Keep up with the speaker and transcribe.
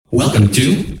Welcome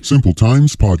to Simple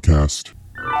Times Podcast.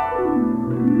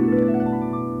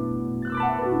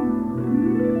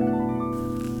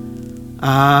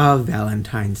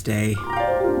 Valentine's Day.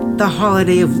 The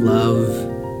holiday of love.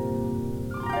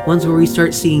 Ones where we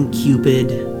start seeing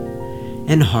Cupid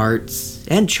and hearts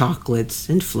and chocolates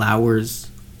and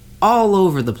flowers all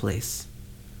over the place.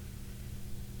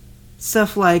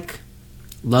 Stuff like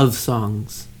love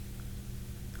songs.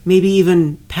 Maybe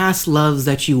even past loves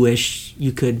that you wish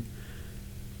you could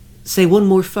say one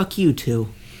more fuck you to.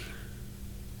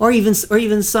 Or even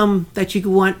some that you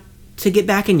could want to get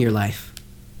back in your life.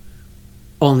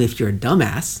 Only if you're a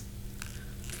dumbass.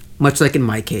 Much like in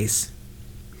my case.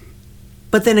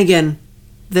 But then again,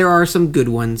 there are some good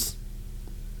ones.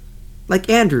 Like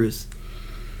Andrew's.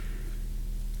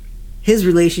 His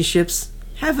relationships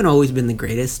haven't always been the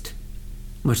greatest.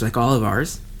 Much like all of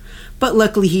ours. But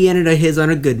luckily he ended his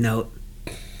on a good note.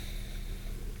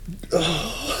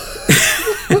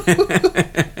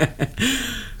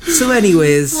 So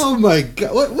anyways. Oh my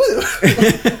god. What?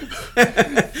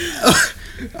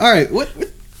 All right, where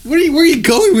are you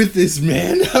going with this,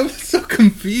 man? I'm so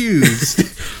confused.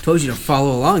 Told you to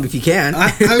follow along if you can.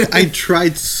 I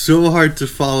tried so hard to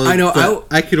follow. I know. But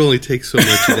I could only take so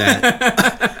much of that.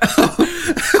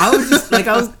 I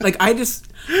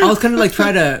was kind of like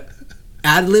try to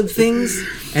ad-lib things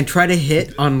and try to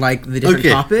hit on like the different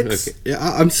topics. Okay. Yeah,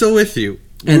 I'm so with you.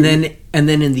 And then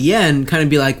in the end, kind of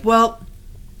be like, well,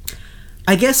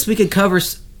 I guess we could cover,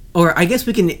 or I guess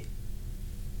we can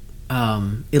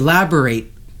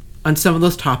elaborate on some of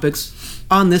those topics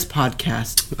on this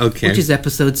podcast. Okay. Which is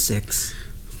episode 6.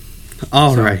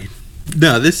 All right.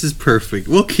 No, this is perfect.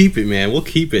 We'll keep it, man. We'll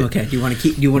keep it. Okay. Do you want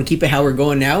to keep it how we're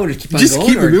going now, or just keep on going?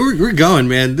 Keep it. We're going,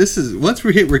 man. This is once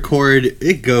we hit record,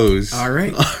 it goes. All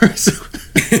right. So,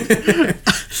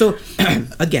 so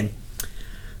again,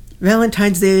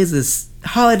 Valentine's Day is this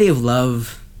holiday of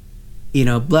love. You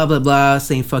know, blah blah blah,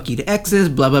 saying fuck you to exes.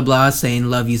 Blah blah blah, saying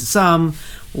love you to some.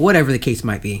 Whatever the case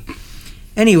might be.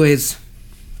 Anyways,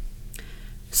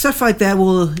 stuff like that.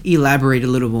 We'll elaborate a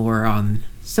little more on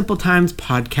Simple Times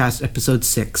Podcast Episode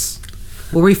 6,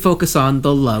 where we focus on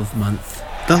the love month.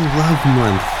 The love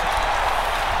month.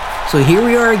 So here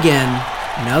we are again,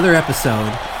 another episode.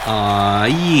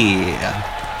 Yeah.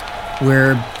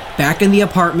 We're back in the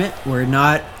apartment. We're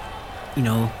not,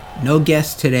 no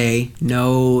guests today,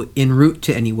 no en route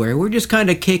to anywhere. We're just kind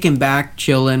of kicking back,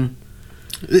 chilling.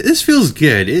 This feels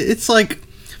good. It's like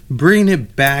bringing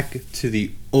it back to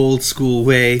the old school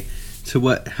way.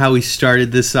 To how we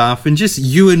started this off, and just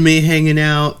you and me hanging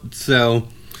out. So,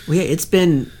 well, yeah, it's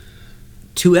been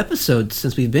 2 episodes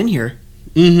since we've been here.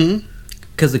 Mm-hmm.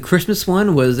 Because the Christmas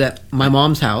one was at my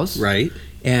mom's house, right?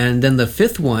 And then the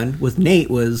 5th one with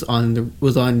Nate was on the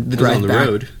drive on the back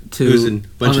road. To it was in a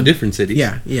bunch of different cities.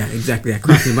 Yeah, exactly.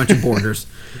 Crossing a bunch of borders.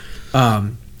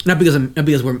 Not because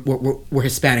we're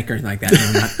Hispanic or anything like that.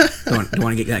 Don't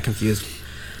want to get that confused.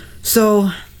 So.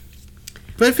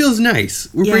 But it feels nice.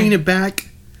 We're bringing it back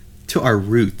to our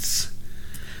roots.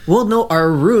 Well, no, our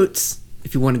roots,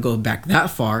 if you want to go back that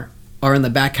far, are in the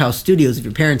back house studios of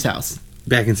your parents' house.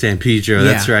 Back in San Pedro,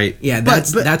 that's right. Yeah,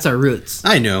 that's our roots.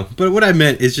 I know, but what I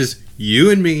meant is just you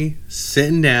and me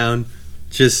sitting down,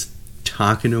 just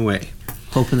talking away.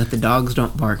 Hoping that the dogs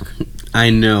don't bark. I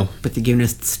know. But they're giving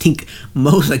us stink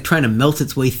most, like trying to melt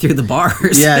its way through the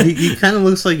bars. Yeah, he kind of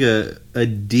looks like a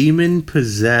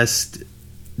demon-possessed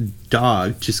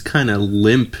dog, just kind of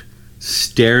limp,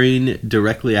 staring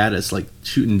directly at us, like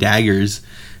shooting daggers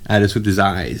at us with his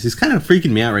eyes. He's kind of freaking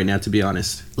me out right now, to be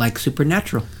honest. Like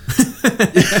Supernatural.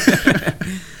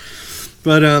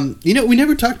 But we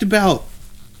never talked about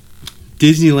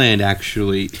Disneyland,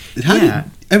 actually.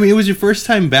 It was your first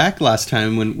time back last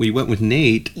time when we went with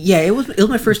Nate. Yeah, it was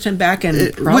my first time back,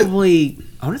 and probably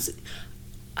I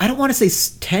don't want to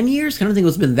say 10 years. I don't think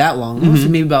it's been that long. I want to say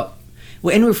maybe about.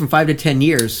 Well, anywhere from 5 to 10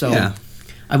 years. So, yeah.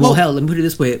 Hell, let me put it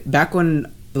this way. Back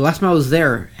when the last time I was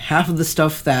there, half of the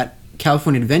stuff that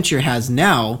California Adventure has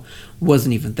now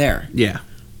wasn't even there. Yeah.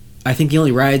 I think the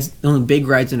only big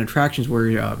rides and attractions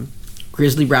were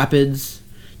Grizzly Rapids,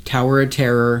 Tower of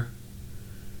Terror,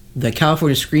 the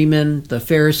California Screamin', the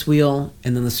Ferris wheel,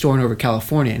 and then the store in over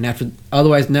California. And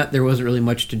otherwise, there wasn't really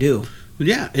much to do.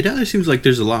 Yeah, it definitely seems like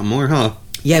there's a lot more, huh?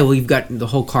 Yeah, well, you've got the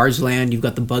whole Cars Land, you've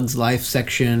got the Bugs Life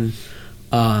section.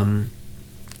 And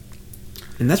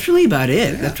that's really about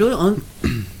it. Yeah. That's really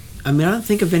I don't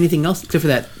think of anything else except for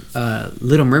that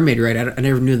Little Mermaid ride. I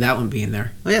never knew that one being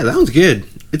there. Oh yeah, that one's good.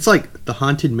 It's like the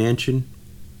Haunted Mansion,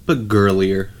 but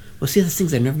girlier. Well, see, that's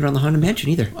things I've never been on the Haunted Mansion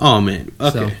either. Oh man,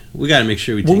 okay, we got to make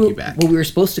sure we take you back. Well, we were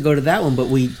supposed to go to that one, but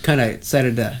we kind of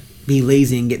decided to be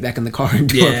lazy and get back in the car and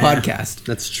do our podcast.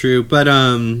 That's true. But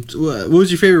what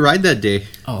was your favorite ride that day?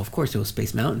 Oh, of course it was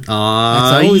Space Mountain.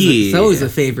 It's always a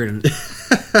favorite.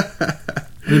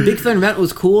 I mean, Big Thunder Mountain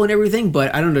was cool and everything,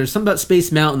 but I don't know. There's something about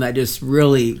Space Mountain that just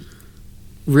really,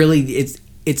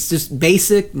 it's just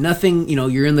basic. Nothing,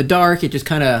 you're in the dark. It just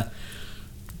kind of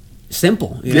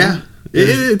simple. Yeah.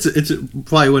 It's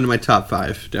probably one of my top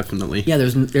 5, definitely. Yeah,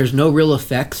 there's no real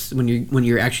effects when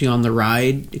you're actually on the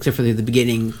ride, except for the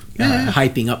beginning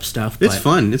hyping up stuff. But it's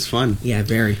fun. It's fun. Yeah,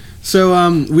 very.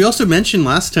 So we also mentioned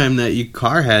last time that your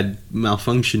car had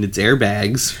malfunctioned its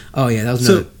airbags. Oh yeah, that was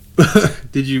another.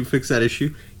 Did you fix that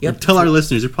issue? Yep. Tell our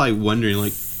listeners, they're probably wondering,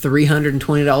 like,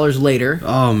 $320 later.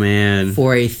 Oh man.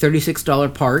 For a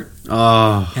 $36 part.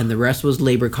 Oh. And the rest was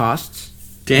labor costs.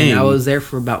 Dang. And I was there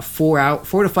for about 4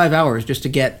 to 5 hours just to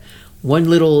get one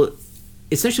little.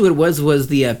 Essentially, what it was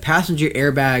the passenger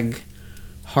airbag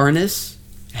harness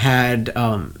had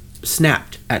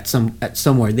snapped at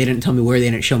somewhere. They didn't tell me where. They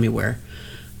didn't show me where.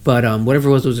 But whatever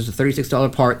it was just a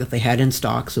 $36 part that they had in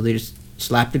stock. So they just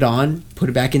slapped it on, put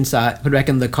it back inside, put it back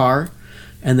in the car,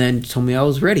 and then told me I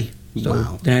was ready. So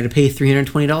wow. Then I had to pay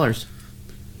 $320.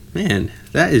 Man,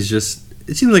 that is just.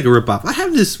 It seems like a ripoff. I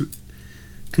have this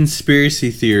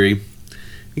conspiracy theory.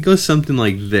 It goes something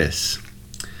like this.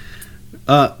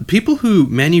 People who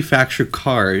manufacture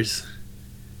cars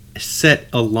set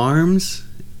alarms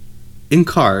in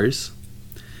cars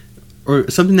or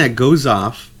something that goes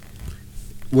off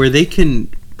where they can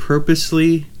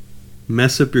purposely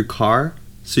mess up your car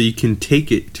so you can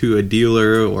take it to a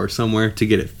dealer or somewhere to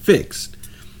get it fixed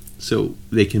so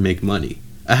they can make money.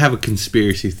 I have a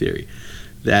conspiracy theory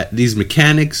that these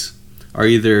mechanics are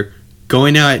either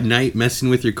going out at night messing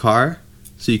with your car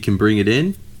so you can bring it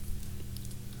in,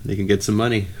 they can get some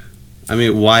money. I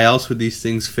mean, why else would these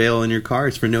things fail in your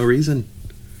cars for no reason?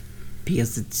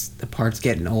 Because the part's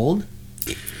getting old.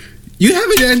 You have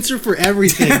an answer for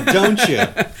everything, don't you?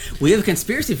 We have a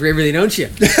conspiracy for everything, don't you?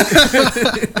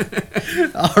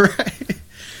 All right.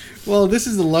 Well, this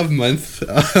is the love month.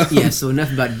 Yeah, so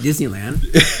enough about Disneyland.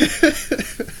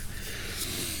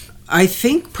 I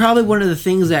think probably one of the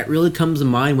things that really comes to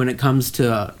mind when it comes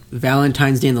to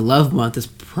Valentine's Day and the love month is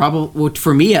probably, well,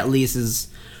 for me at least,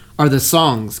 are the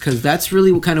songs, because that's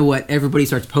really kind of what everybody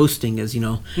starts posting is,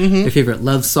 their favorite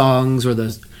love songs or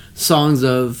the songs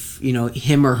of,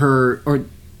 him or her, or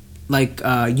like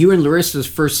you and Larissa's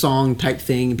first song type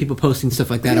thing, and people posting stuff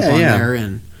like that up on there.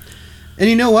 And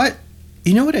you know what?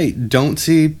 You know what I don't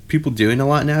see people doing a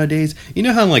lot nowadays? You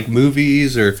know how in like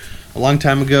movies or a long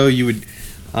time ago you would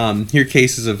hear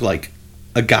cases of like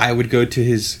a guy would go to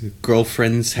his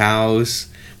girlfriend's house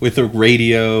with a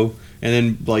radio and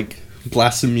then like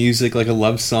blast some music like a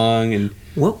love song. And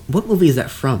what movie is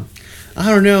that from? I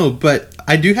don't know, but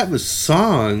I do have a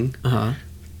song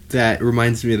that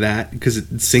reminds me of that because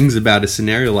it sings about a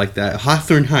scenario like that.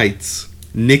 Hawthorne Heights,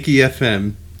 Nicky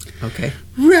FM. Okay.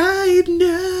 Right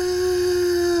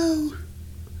now,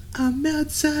 I'm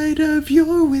outside of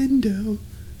your window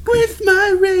with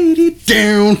my radio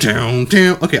down.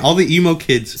 Okay, all the emo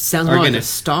kids sounds more like a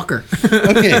stalker.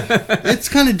 Okay, it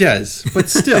kind of does, but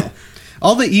still,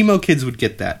 all the emo kids would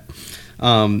get that.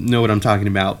 Know what I'm talking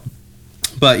about.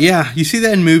 But yeah, you see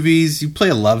that in movies. You play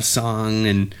a love song,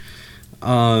 and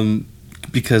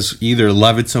because you either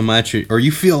love it so much, or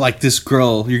you feel like this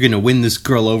girl, you're gonna win this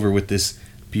girl over with this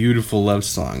beautiful love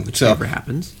song, which never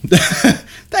happens.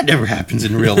 That never happens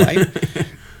in real life.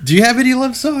 Do you have any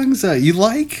love songs you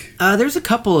like? There's a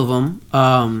couple of them.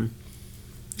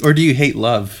 Or do you hate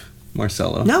love,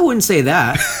 Marcelo? No, I wouldn't say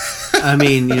that. I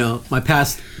mean, my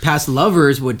past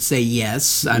lovers would say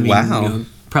yes. I mean, wow.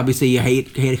 Probably say you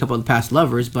hate a couple of the past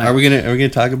lovers, but are we gonna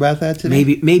talk about that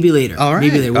today? Maybe later. All right.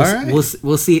 Maybe later. All right.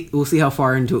 We'll see how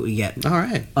far into it we get. All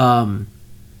right.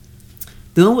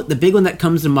 The big one that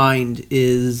comes to mind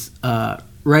is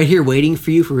Right Here Waiting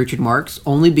for You for Richard Marx,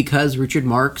 only because Richard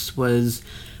Marx was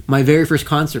my very first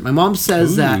concert. My mom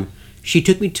says that she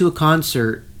took me to a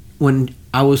concert when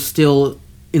I was still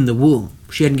in the womb.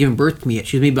 She hadn't given birth to me yet.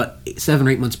 She was maybe about 7 or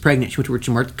 8 months pregnant. She went to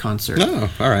Richard Marx concert. Oh,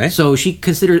 all right. So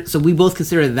we both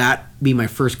considered that be my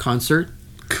first concert.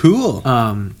 Cool.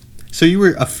 So you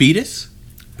were a fetus?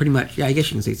 Pretty much. Yeah, I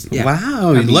guess you can say. Yeah,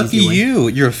 wow, lucky you.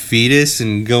 You're a fetus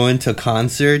and going to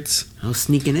concerts. I was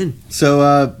sneaking in.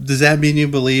 So does that mean you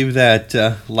believe that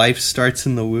life starts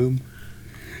in the womb?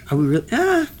 Are we really?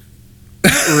 Not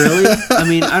really. I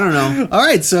mean, I don't know. All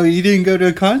right, so you didn't go to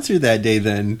a concert that day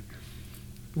then?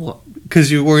 Well,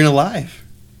 because you weren't alive.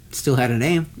 Still had a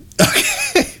name.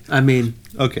 Okay. I mean.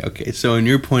 Okay. So in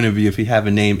your point of view, if you have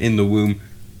a name in the womb,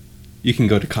 you can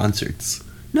go to concerts.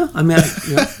 No, I mean.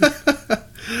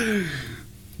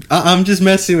 I'm just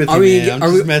messing with you, man.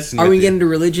 I'm just messing with you. Are we getting into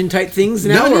religion type things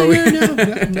now?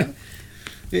 No.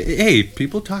 Hey,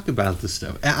 people talk about this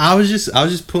stuff. I was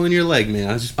just pulling your leg, man.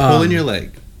 I was just pulling your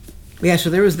leg. Yeah, so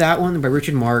there was that one by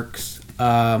Richard Marx.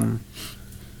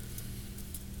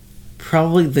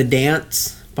 Probably The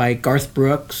Dance by Garth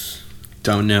Brooks.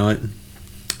 Don't know it.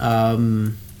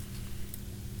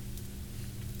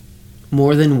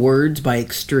 More Than Words by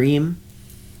Extreme.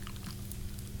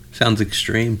 Sounds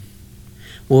extreme.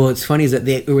 Well, it's funny is that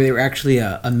they were actually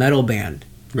a metal band.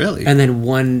 Really? And then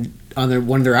one of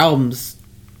their albums,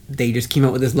 they just came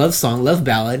out with this love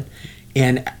ballad,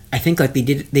 and I think like they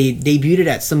debuted it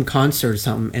at some concert or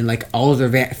something, and like all of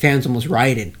their fans almost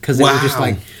rioted because they were just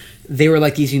like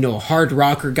these hard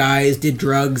rocker guys, did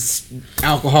drugs,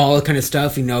 alcohol, kind of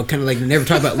stuff, kind of like never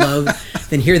talk about love.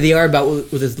 Then here they are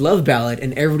with this love ballad,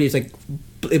 and everybody's like,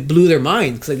 it blew their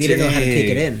minds because like they didn't know how to take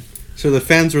it in. So the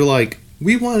fans were like,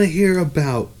 we want to hear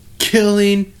about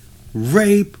killing,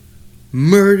 rape,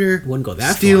 murder, wouldn't go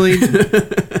that stealing, far.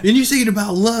 and you're thinking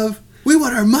about love. We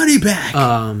want our money back.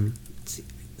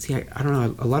 See, I don't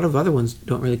know. A lot of other ones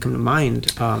don't really come to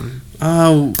mind.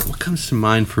 What comes to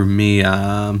mind for me?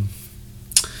 You're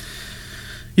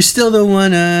still the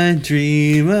one I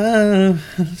dream of.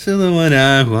 Still the one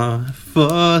I want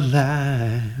for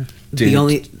life. The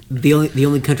only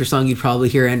country song you'd probably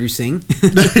hear Andrew sing.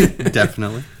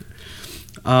 Definitely.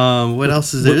 What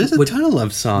else is there? There's a ton of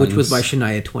love songs. Which was by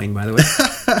Shania Twain, by the way.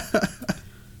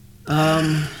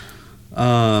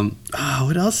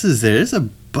 What else is there? There's a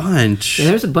bunch. Yeah,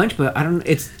 there's a bunch, but I don't.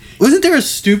 Wasn't there a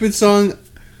stupid song?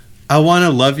 I Want to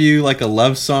Love You, like a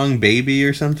love song, baby,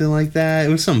 or something like that. It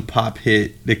was some pop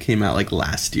hit that came out like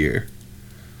last year.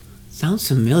 Sounds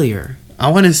familiar.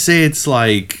 I want to say it's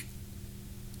like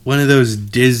one of those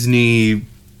Disney.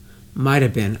 Might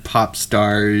have been pop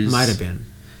stars. Might have been,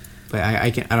 but I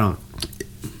don't.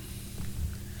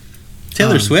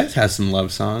 Taylor Swift has some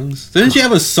love songs. Didn't she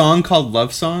have a song called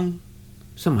Love Song?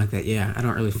 Something like that, yeah. I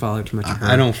don't really follow too much of her.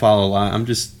 I don't follow a lot. I'm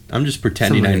just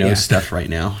pretending I know stuff right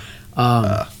now.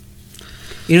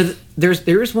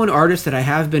 There is one artist that I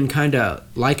have been kind of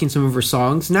liking some of her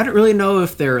songs, and I don't really know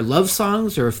if they're love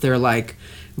songs or if they're like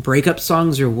breakup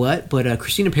songs or what. But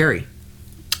Christina Perri.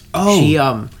 Oh, she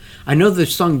I know the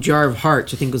song "Jar of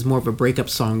Hearts." I think was more of a breakup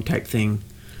song type thing.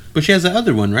 But she has the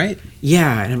other one, right?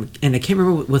 Yeah, and I can't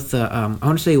remember with the I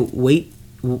want to say wait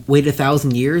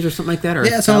 1,000 years or something like that, or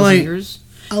 1,000 years.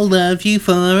 I'll love you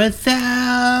for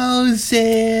 1,000 years.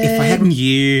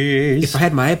 If I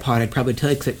had my iPod, I'd probably tell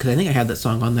you because I think I had that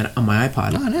song on my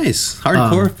iPod. Oh, nice.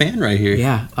 Hardcore fan right here.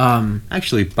 Yeah.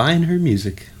 Actually buying her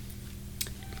music.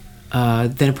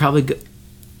 Then it probably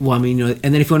and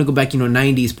then if you want to go back,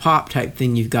 90s pop type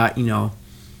thing, you've got,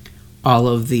 all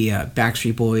of the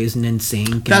Backstreet Boys and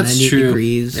NSYNC and 98 true.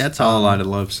 Degrees. That's all a lot of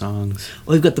love songs.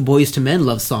 Well, you've got the Boys to Men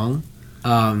love song.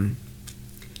 I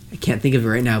can't think of it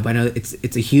right now, but I know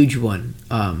it's a huge one.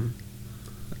 I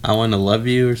Want to Love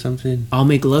You or something? I'll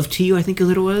Make Love to You, I think is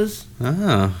what it was.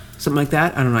 Oh. Something like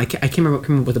that. I don't know. I can't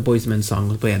remember what the Boys to Men song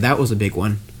was, but yeah, that was a big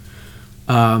one.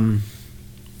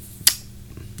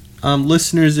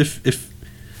 Listeners,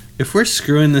 if we're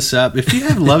screwing this up, if you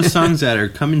have love songs that are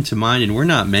coming to mind and we're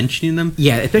not mentioning them,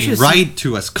 yeah, especially write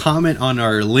to us, comment on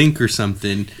our link or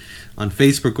something on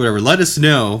Facebook, whatever. Let us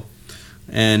know,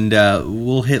 and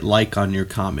we'll hit like on your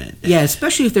comment. Yeah,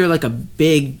 especially if they're like a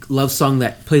big love song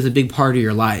that plays a big part of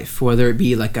your life, whether it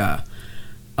be like a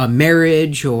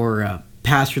marriage or a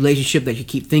past relationship that you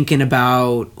keep thinking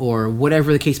about or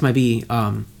whatever the case might be.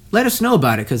 Let us know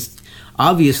about it because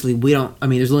obviously we don't. I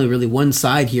mean, there's only really one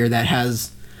side here that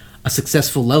has a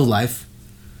successful love life.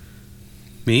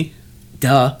 Me?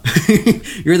 Duh.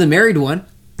 You're the married one.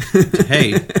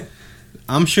 Hey,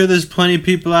 I'm sure there's plenty of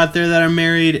people out there that are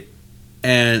married,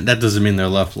 and that doesn't mean their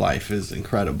love life is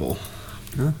incredible.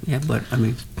 Yeah, but I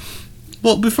mean...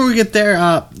 Well, before we get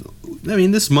there,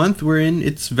 this month we're in,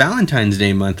 it's Valentine's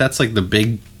Day month. That's like the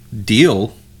big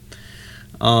deal.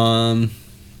 Any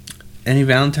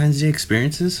Valentine's Day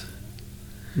experiences?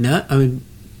 No, I mean,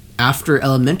 after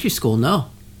elementary school,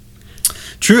 no.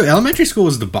 True, elementary school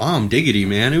was the bomb, diggity,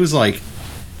 man. It was like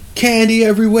candy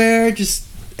everywhere, just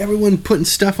everyone putting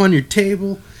stuff on your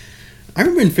table. I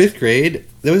remember in 5th grade,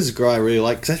 there was a girl I really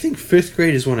liked, because I think 5th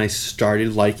grade is when I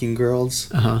started liking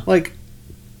girls. Uh-huh. Like,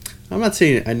 I'm not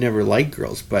saying I never liked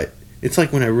girls, but it's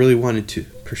like when I really wanted to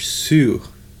pursue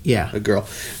a girl.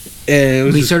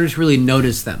 And we started to really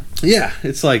notice them. Yeah,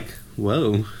 it's like,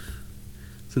 whoa,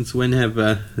 since when have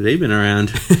they been around?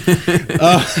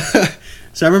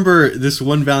 So I remember this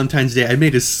one Valentine's Day, I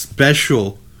made a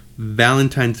special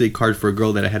Valentine's Day card for a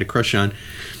girl that I had a crush on.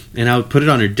 and I would put it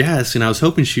on her desk, and I was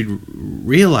hoping she'd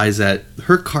realize that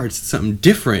her card said something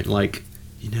different, like,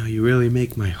 you know, you really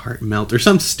make my heart melt, or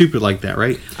something stupid like that,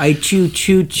 right? I choose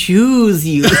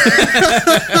you.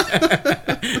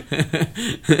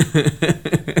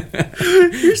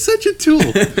 You're such a tool.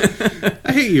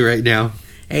 I hate you right now.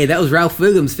 Hey, that was Ralph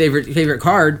Wiggum's favorite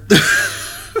card.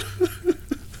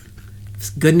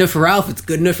 It's good enough for Ralph. It's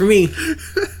good enough for me.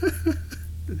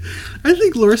 I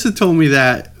think Larissa told me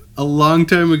that a long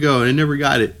time ago, and I never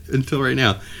got it until right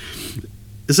now.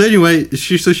 So anyway,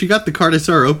 she got the card. I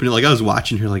saw her open it. Like, I was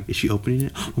watching her, like, is she opening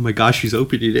it? Oh my gosh, she's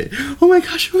opening it. Oh my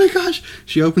gosh.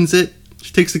 She opens it.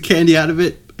 She takes the candy out of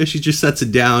it, and she just sets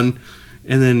it down.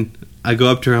 And then I go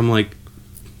up to her. I'm like,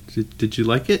 did you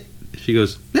like it? She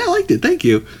goes, yeah, I liked it. Thank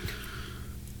you.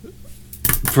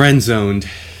 Friend zoned.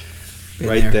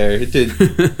 Right there. It did.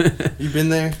 You been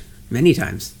there? Many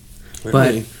times.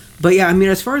 Really? But yeah, I mean,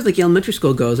 as far as like elementary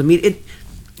school goes, I mean,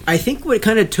 I think what it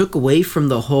kind of took away from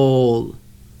the whole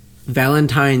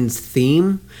Valentine's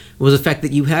theme was the fact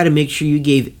that you had to make sure you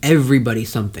gave everybody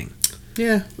something.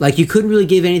 Yeah. Like, you couldn't really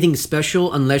give anything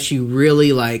special unless you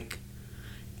really like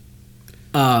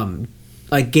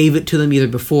gave it to them either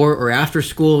before or after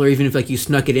school, or even if like you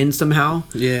snuck it in somehow.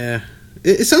 Yeah.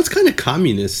 It sounds kind of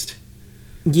communist.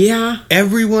 Yeah.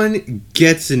 Everyone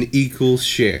gets an equal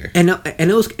share. And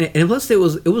plus it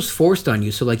was forced on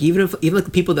you. So like even like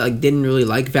the people that like didn't really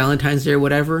like Valentine's Day or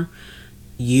whatever,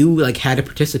 you like had to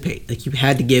participate. Like, you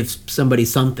had to give somebody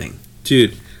something.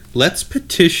 Dude, let's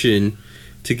petition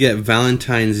to get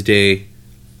Valentine's Day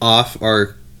off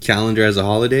our calendar as a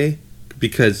holiday,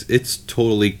 because it's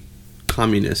totally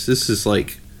communist. This is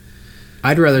like,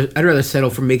 I'd rather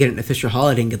settle for making it an official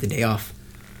holiday and get the day off.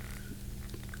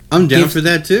 I'm down for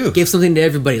that too. Give something to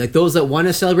everybody. Like, those that want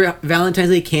to celebrate Valentine's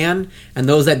Day can, and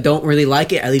those that don't really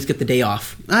like it, at least get the day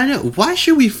off. I know. Why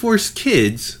should we force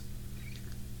kids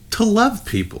to love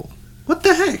people? What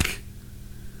the heck?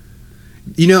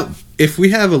 You know, if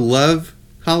we have a love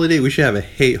holiday, we should have a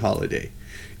hate holiday.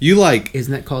 You like...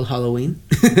 Isn't that called Halloween?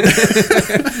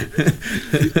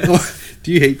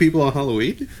 Do you hate people on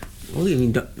Halloween? Well, I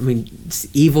mean, it's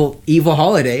evil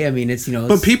holiday. I mean, it's, you know...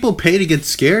 But people pay to get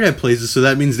scared at places, so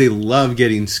that means they love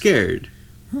getting scared.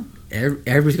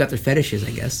 Everybody's got their fetishes,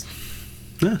 I guess.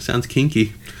 Oh, sounds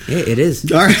kinky. Yeah, it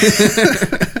is. All right.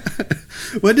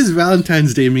 What does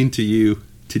Valentine's Day mean to you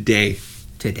today?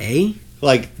 Today?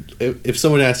 Like, if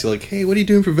someone asks you, like, hey, what are you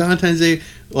doing for Valentine's Day?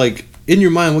 Like, in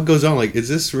your mind, what goes on? Like, is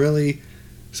this really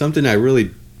something I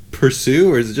really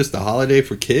pursue, or is it just a holiday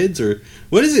for kids? Or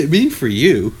what does it mean for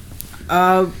you?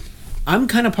 I'm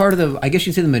kind of part of the, I guess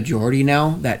you'd say, the majority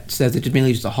now that says it's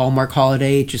mainly just a Hallmark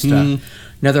holiday, just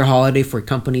another holiday for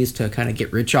companies to kind of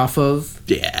get rich off of.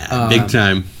 Yeah, big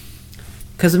time.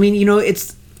 Because, I mean, you know,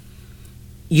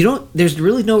 there's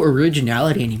really no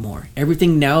originality anymore.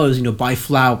 Everything now is, you know, buy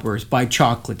flowers, buy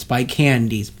chocolates, buy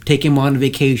candies, take him on a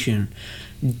vacation,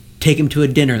 take him to a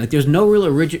dinner. Like, there's no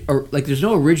real there's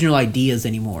no original ideas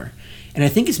anymore. And I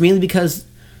think it's mainly because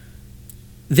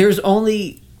there's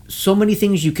only so many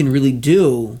things you can really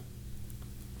do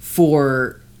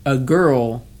for a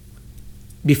girl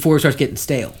before it starts getting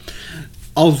stale.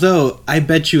 Although, I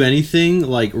bet you anything,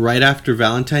 like, right after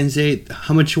Valentine's Day,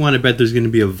 how much you want to bet there's going to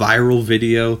be a viral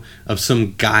video of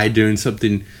some guy doing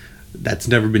something that's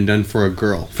never been done for a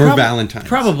girl, for Valentine's?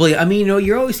 Probably. I mean, you know,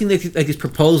 you're always seeing like these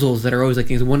proposals that are always like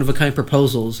these one-of-a-kind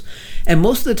proposals. And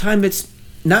most of the time, it's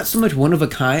not so much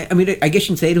one-of-a-kind. I mean, I guess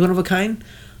you can say it's one-of-a-kind.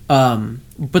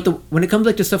 But when it comes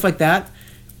like to stuff like that,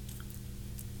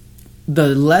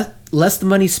 the less the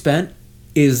money spent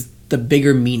is the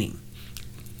bigger meaning.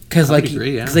 Because like you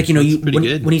know,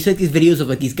 when you see like these videos of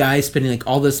like these guys spending like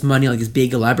all this money, like these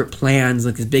big elaborate plans,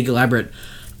 like these big elaborate,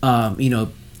 you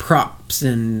know, props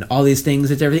and all these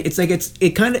things, it's everything. It's like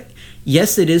it kind of,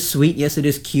 yes, it is sweet, yes, it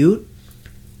is cute,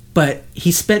 but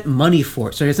he spent money for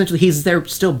it, so essentially he's there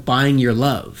still buying your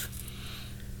love.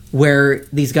 Where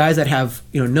these guys that have,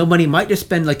 you know, no money might just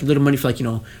spend like a little money for, like, you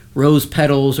know, rose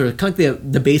petals or kind of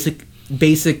like the basic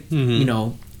you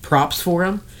know, props for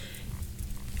them.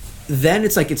 Then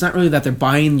it's like, it's not really that they're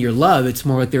buying your love, it's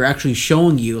more like they're actually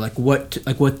showing you like what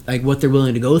they're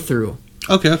willing to go through.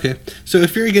 Okay. So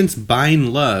if you're against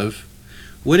buying love,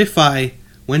 what if I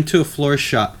went to a florist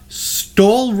shop,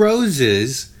 stole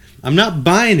roses? I'm not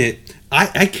buying it.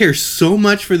 I care so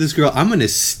much for this girl. I'm going to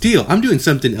steal. I'm doing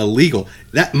something illegal.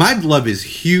 That my love is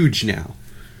huge now.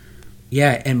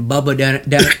 Yeah, and Bubba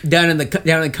down in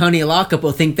the county lockup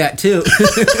will think that too.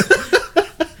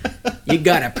 You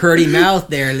got a pretty mouth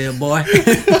there, little boy.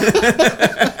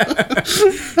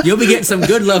 You'll be getting some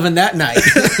good loving that night.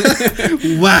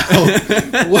 Wow.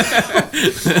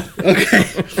 Okay.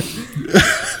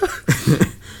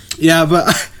 Yeah,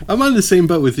 but I'm on the same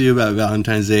boat with you about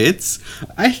Valentine's Day.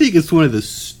 I think it's one of the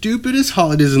stupidest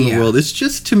holidays in the world. It's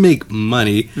just to make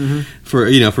money for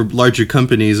larger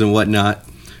companies and whatnot.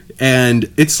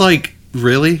 And it's like,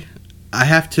 really? I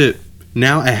have to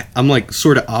now. I'm like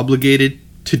sort of obligated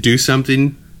to do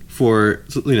something for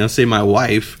say my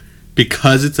wife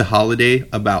because it's a holiday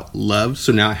about love.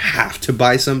 So now I have to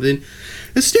buy something.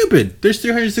 It's stupid. There's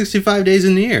 365 days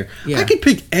in the year. Yeah. I could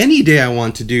pick any day I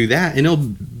want to do that, and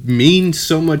it'll mean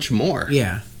so much more.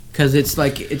 Yeah, because it's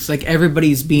like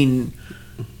everybody's being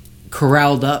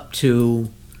corralled up to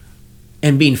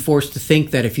and being forced to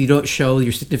think that if you don't show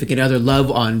your significant other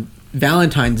love on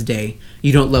Valentine's Day,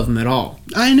 you don't love them at all.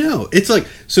 I know. It's like,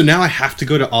 so now I have to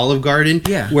go to Olive Garden,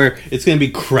 where it's going to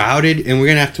be crowded, and we're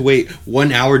going to have to wait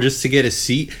 1 hour just to get a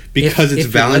seat because it's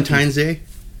Valentine's Day.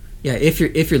 Yeah, if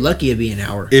you're lucky, it'd be an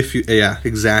hour. Yeah,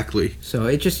 exactly. So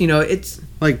it just it's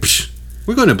like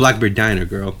we're going to Blackbird Diner,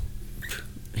 girl.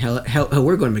 Hell,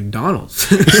 we're going to McDonald's.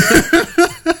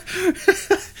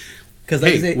 Because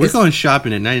we're going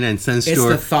shopping at 99-cent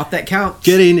store. It's the thought that counts.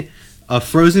 Getting a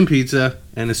frozen pizza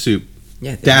and a soup.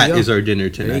 Yeah, that is our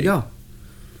dinner tonight. There you go.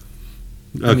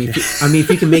 Okay. I mean, if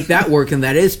you can make that work, then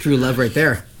that is true love right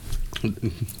there.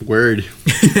 Word.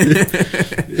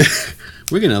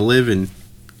 We're gonna live in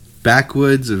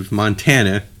backwoods of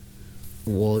Montana.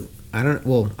 Well,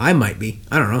 I might be.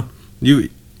 I don't know.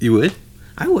 You would?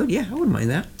 I would. Yeah, I wouldn't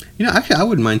mind that. Actually, I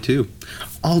wouldn't mind too.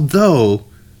 Although,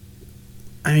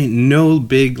 I mean, no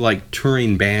big like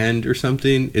touring band or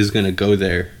something is gonna go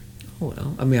there.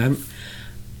 Well, I mean,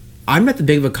 I'm not the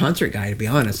big of a concert guy, to be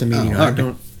honest. I mean, I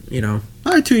don't, All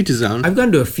right, to each his own. I've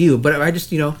gone to a few, but I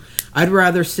just, I'd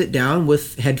rather sit down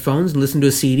with headphones and listen to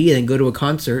a CD than go to a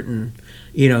concert and,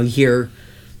 hear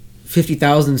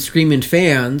 50,000 screaming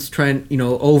fans trying,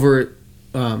 over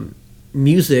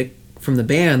music from the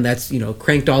band that's,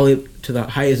 cranked all the way to the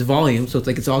highest volume. So it's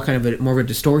like it's all kind of more of a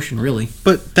distortion, really.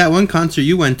 But that one concert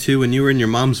you went to when you were in your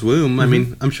mom's womb, I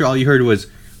mean, I'm sure all you heard was...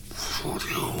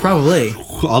 Probably.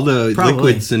 All the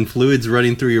liquids and fluids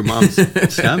running through your mom's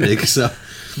stomach. So,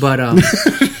 but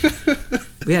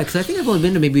yeah, because I think I've only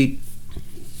been to maybe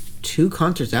 2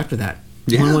 concerts after that.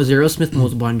 Yeah. One was Aerosmith, one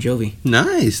was Bon Jovi.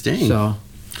 Nice, dang. So,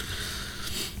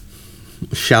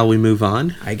 shall we move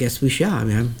on? I guess we shall. I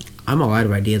mean, I'm all out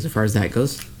of ideas as far as that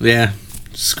goes. Yeah,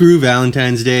 screw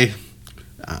Valentine's Day.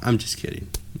 I'm just kidding.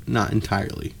 Not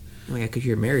entirely. Oh yeah, because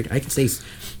you're married. I can say,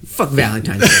 fuck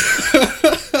Valentine's Day.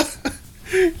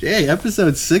 Hey,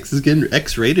 episode 6 is getting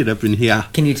X-rated up in here.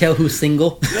 Can you tell who's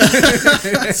single?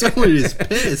 Someone is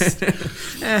pissed.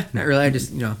 Not really. I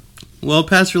just, Well,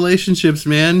 past relationships,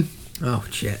 man. Oh,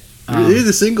 shit. You're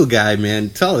the single guy,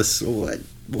 man. Tell us, what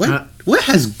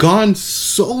has gone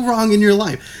so wrong in your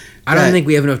life? I don't think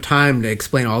we have enough time to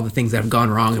explain all the things that have gone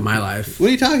wrong in my life. What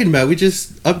are you talking about? We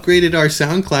just upgraded our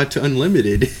SoundCloud to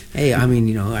unlimited. Hey, I mean,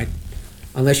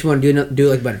 unless you want to do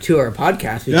like about a 2-hour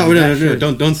podcast. No,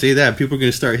 don't say that. People are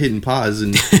going to start hitting pause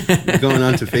and going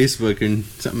on to Facebook and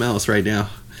something else right now.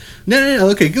 No.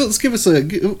 Okay, let's give us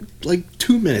 2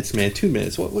 minutes, man. 2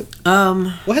 minutes. What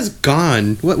has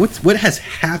gone? What has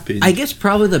happened? I guess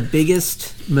probably the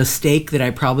biggest mistake that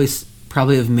I probably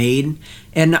have made,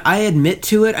 and I admit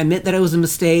to it. I admit that it was a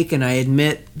mistake, and I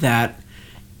admit that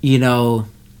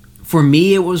for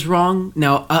me it was wrong.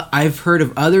 Now I've heard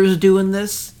of others doing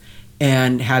this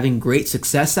and having great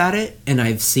success at it, and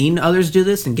I've seen others do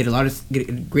this and get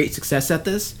great success at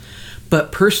this.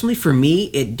 But personally, for me,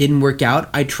 it didn't work out.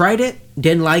 I tried it,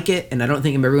 didn't like it, and I don't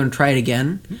think I'm ever going to try it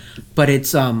again. But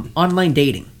it's online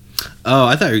dating. Oh,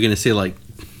 I thought you were going to say like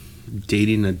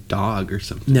dating a dog or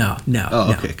something. No.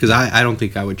 Oh, okay. Because I don't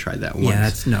think I would try that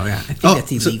once. Yeah, I think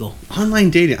that's illegal. So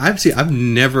online dating. I've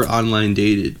never online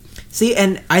dated. See,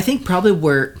 and I think probably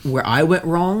where I went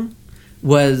wrong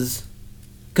was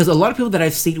because a lot of people that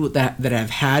I've seen with that have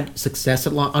had success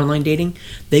at online dating,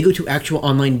 they go to actual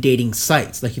online dating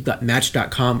sites. Like you've got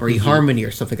Match.com or eHarmony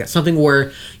or stuff like that. Something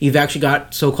where you've actually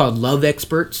got so-called love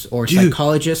experts or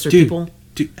psychologists or people.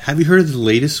 Dude, have you heard of the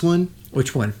latest one?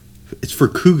 Which one? It's for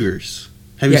cougars.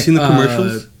 Have you seen the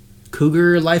commercials?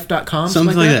 CougarLife.com?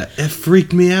 Something like that. It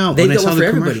freaked me out when I saw the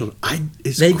commercial.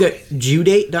 They've got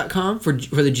Jewdate.com for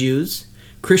the Jews,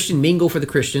 Christian Mingle for the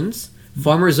Christians,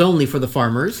 Farmers Only for the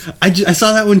farmers. I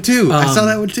saw that one too.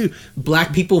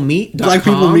 BlackPeopleMeet.com.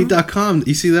 BlackPeopleMeet.com.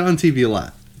 You see that on TV a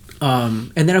lot.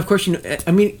 And then of course, and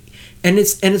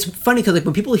it's funny because like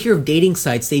when people hear of dating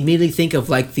sites, they immediately think of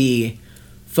like the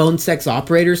phone sex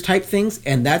operators type things,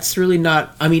 and that's really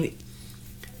not. I mean,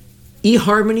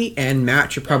 eHarmony and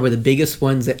Match are probably the biggest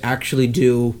ones that actually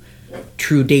do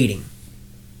true dating.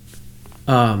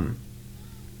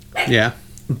 Yeah.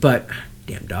 But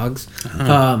damn dogs.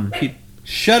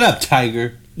 Shut up,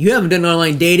 Tiger. You haven't done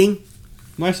online dating.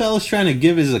 Marcelo's trying to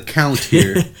give his account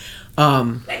here.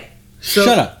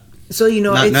 Shut up. So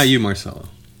not you, Marcelo.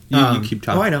 You keep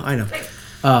talking. Oh, I know.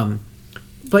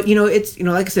 But it's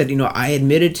like I said, I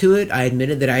admitted to it. I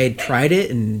admitted that I had tried it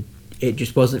and it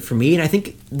just wasn't for me. And I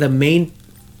think the main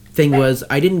thing was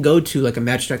I didn't go to like a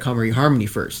Match.com or eHarmony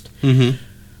first. Mm-hmm.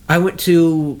 I went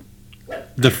to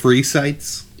the free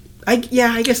sites. I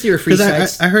guess they were free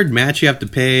sites. I heard Match you have to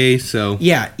pay. So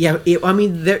yeah. I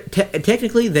mean,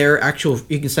 technically they're actual.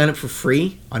 You can sign up for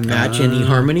free on Match and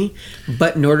eHarmony,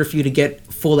 but in order for you to get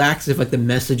full access of like the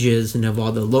messages and of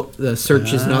all the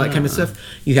searches and all that kind of stuff,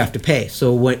 you have to pay.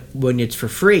 So when it's for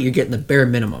free, you're getting the bare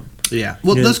minimum. Yeah.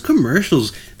 Well, those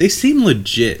commercials, they seem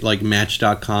legit, like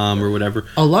Match.com or whatever.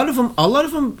 A lot of them,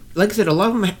 like I said, a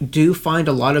lot of them do find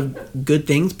a lot of good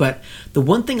things, but the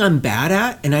one thing I'm bad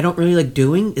at, and I don't really like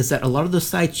doing, is that a lot of those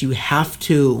sites you have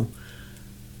to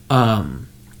talk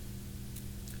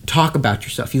about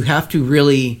yourself. You have to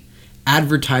really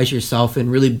advertise yourself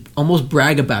and really almost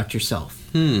brag about yourself.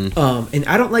 And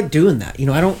I don't like doing that.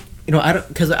 I don't,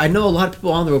 because I know a lot of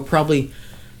people on there will probably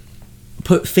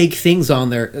put fake things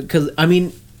on there, because I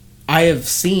mean I have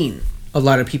seen a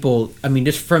lot of people, I mean,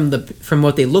 just from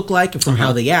what they look like and from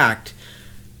how they act,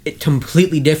 it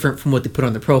completely different from what they put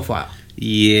on their profile.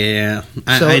 Yeah,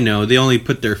 I know they only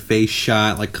put their face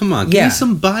shot. Like, come on, give me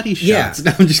some body shots. Yeah.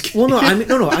 No, I'm just kidding. Well, no,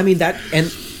 I mean that, and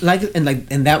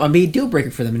that might be a deal breaker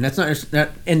for them, and that's not.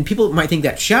 And people might think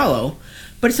that's shallow,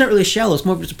 but it's not really shallow. It's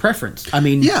more of just a preference. I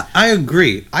mean, yeah, I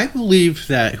agree. I believe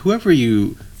that whoever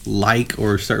you like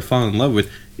or start falling in love with,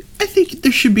 I think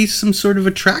there should be some sort of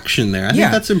attraction there. I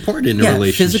think that's important in a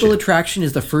relationship. Physical attraction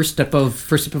is the first step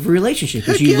of a relationship.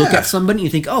 Because you look at somebody and you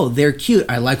think, oh, they're cute.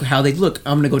 I like how they look.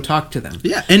 I'm going to go talk to them.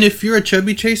 Yeah, and if you're a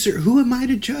chubby chaser, who am I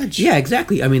to judge? Yeah,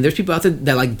 exactly. I mean, there's people out there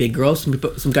that like big girls.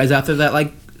 Some guys out there that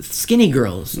like skinny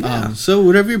girls. Yeah. So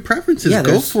whatever your preference is,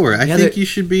 go for it. I think you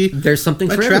should be. There's something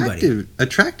for everybody.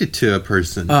 Attracted to a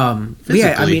person.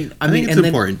 Yeah, I think it's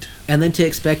important. And then to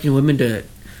expect women to.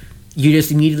 You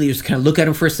just immediately just kind of look at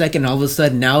them for a second, and all of a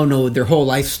sudden now know their whole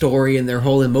life story and their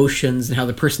whole emotions and how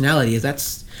their personality is.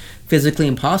 That's physically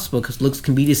impossible because looks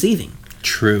can be deceiving.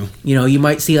 True. You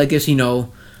might see like this,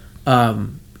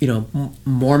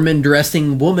 Mormon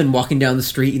dressing woman walking down the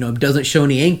street, doesn't show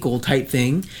any ankle type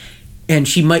thing, and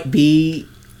she might be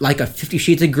like a 50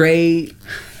 Shades of Grey,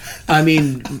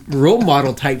 role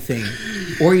model type thing.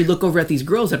 Or you look over at these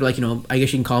girls that are like, I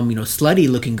guess you can call them, slutty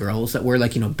looking girls that wear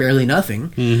like, barely nothing.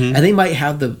 Mm-hmm. And they might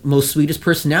have the most sweetest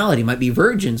personality, might be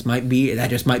virgins, might be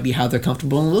how they're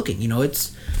comfortable in looking. Like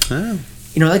I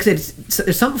said,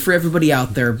 there's something for everybody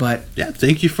out there, but... Yeah,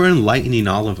 thank you for enlightening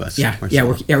all of us. Yeah,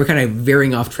 we're kind of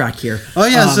veering off track here. Oh,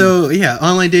 yeah,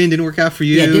 online dating didn't work out for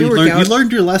you. Yeah, you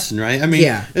learned your lesson, right? I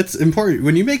mean, it's important.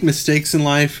 When you make mistakes in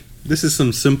life... This is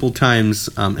some simple times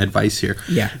advice here.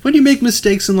 Yeah. When you make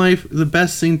mistakes in life, the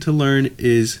best thing to learn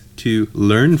is to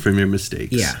learn from your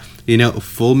mistakes. Yeah.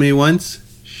 Fool me once,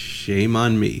 shame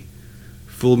on me.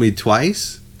 Fool me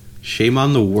twice, shame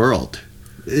on the world.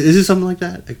 Is it something like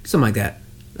that? Something like that.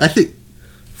 I think.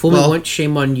 Fool me once,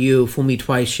 shame on you. Fool me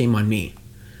twice, shame on me.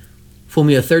 Fool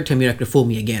me a third time, you're not going to fool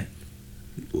me again.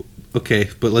 Okay,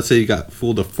 but let's say you got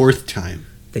fooled a fourth time.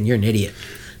 Then you're an idiot.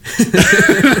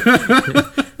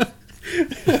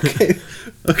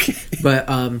 Okay. But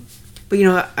I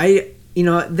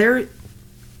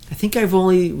think I've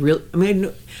only really.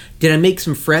 Did I make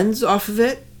some friends off of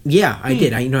it? Yeah, I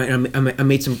did. I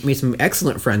made some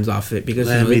excellent friends off of it because.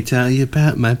 Let me tell you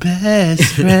about my best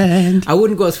friend. I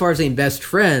wouldn't go as far as saying best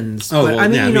friends. Oh, but,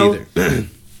 me either.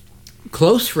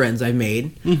 Close friends I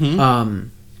made. Mm-hmm.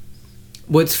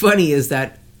 What's funny is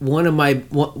that one of my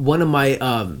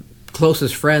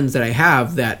closest friends that I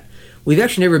have that we've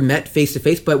actually never met face to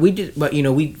face, but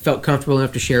we felt comfortable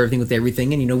enough to share everything with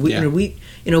everything, and we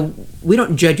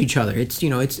don't judge each other.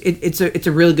 It's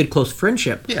a really good close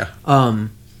friendship. Yeah.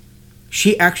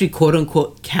 She actually quote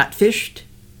unquote catfished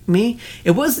me.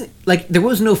 It wasn't like there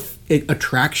was no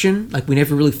attraction. Like we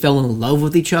never really fell in love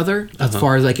with each other as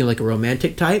far as like a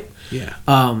romantic type. Yeah.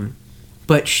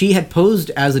 But she had posed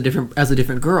as a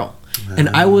different girl, and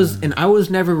I was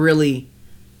never really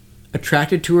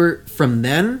attracted to her from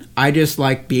then. I just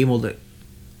like being able to,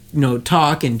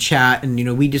 talk and chat,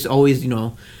 and we just always,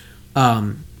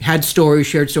 had stories,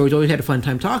 shared stories, always had a fun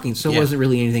time talking. So it wasn't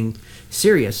really anything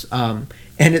serious.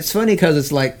 And it's funny because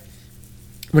it's like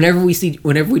whenever we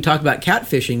talk about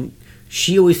catfishing,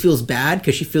 she always feels bad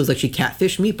because she feels like she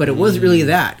catfished me, but it wasn't really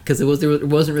that, because there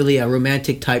wasn't really a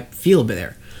romantic type feel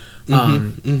there.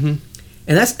 And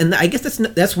I guess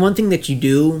that's one thing that you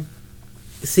do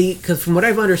see, because from what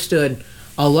I've understood,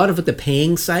 a lot of the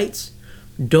paying sites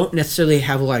don't necessarily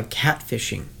have a lot of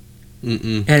catfishing.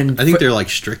 And I think they're like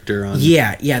stricter on.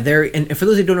 Yeah. They're, and for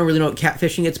those who don't really know what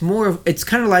catfishing, it's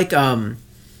kind of like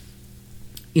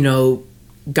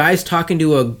guys talking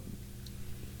to a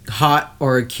hot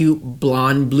or a cute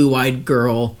blonde blue-eyed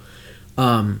girl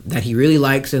that he really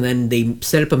likes, and then they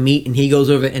set up a meet and he goes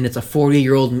over and it's a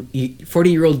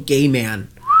 40-year-old gay man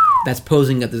that's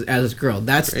posing as this girl.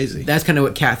 That's crazy. That's kind of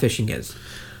what catfishing is.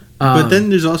 But then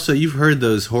there's also, you've heard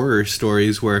those horror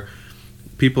stories where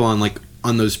people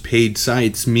on those paid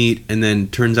sites meet, and then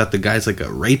turns out the guy's like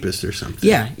a rapist or something.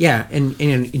 Yeah, and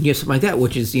you have something like that,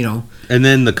 which is, and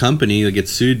then the company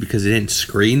gets sued because they didn't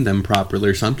screen them properly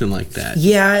or something like that.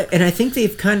 Yeah, and I think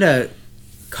they've kind of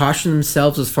cautioned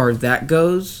themselves as far as that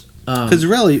goes. Because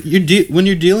really, when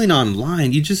you're dealing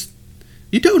online, you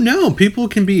don't know. People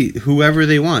can be whoever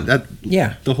they want.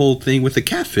 The whole thing with the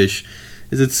catfish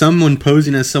is it's someone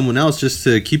posing as someone else just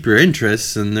to keep your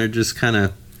interests, and they're just kind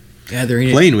of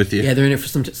playing with you. Yeah, they're in it for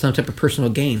some type of personal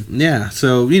gain. Yeah,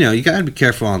 so you gotta be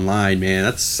careful online, man.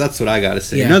 That's what I gotta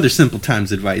say. Yeah. Another simple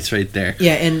times advice right there.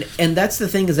 Yeah, and that's the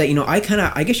thing, is that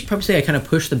I guess you probably say I kind of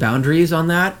push the boundaries on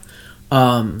that,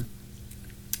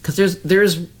 because there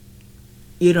was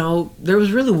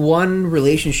really one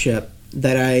relationship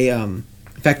that in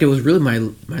fact, it was really my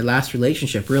last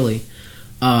relationship, really.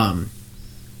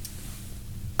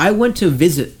 I went to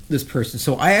visit this person,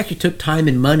 so I actually took time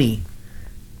and money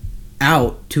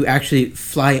out to actually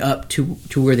fly up to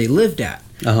where they lived at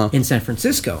in San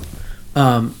Francisco.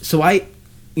 So I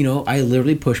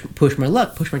literally pushed my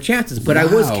luck, pushed my chances, but I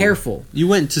was careful. You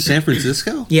went to San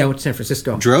Francisco? Yeah, I went to San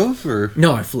Francisco. Drove or?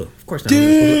 No, I flew. Of course not.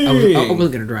 I wasn't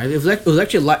going to drive. It was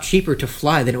actually a lot cheaper to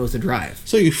fly than it was to drive.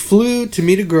 So you flew to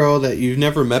meet a girl that you've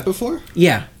never met before?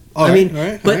 Yeah. All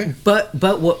right. But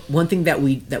one thing that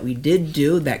we did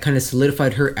do that kind of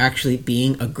solidified her actually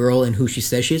being a girl and who she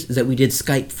says she is that we did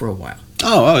Skype for a while.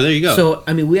 Oh, there you go. So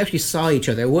we actually saw each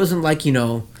other. It wasn't like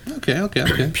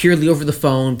okay, purely over the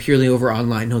phone, purely over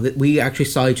online. No, that we actually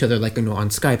saw each other on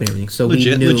Skype and everything. So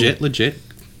legit, we knew, legit.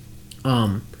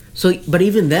 So, but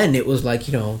even then, it was like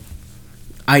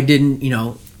I didn't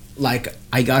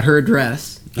I got her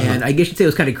address. And I guess you'd say it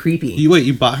was kind of creepy.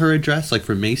 You bought her address, like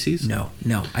from Macy's? No.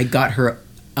 I got her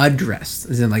address,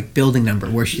 as in building number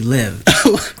where she lived.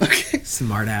 Oh, okay.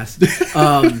 Smart ass.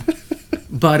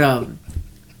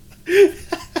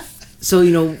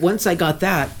 So once I got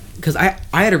that, because I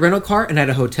had a rental car and I had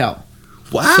a hotel.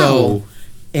 Wow. So,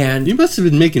 and you must have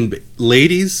been making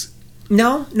ladies.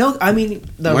 No.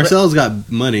 Marcel's got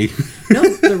money. No,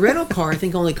 the rental car I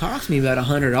think only cost me about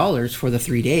 $100 for the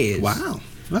 3 days. Wow.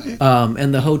 Okay.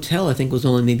 And the hotel I think was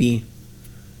only maybe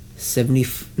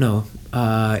 $80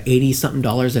 something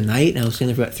a night, and I was staying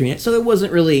there for about 3 nights. So it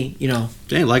wasn't really,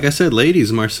 Dang, like I said,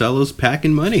 ladies, Marcelo's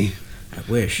packing money. I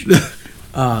wish.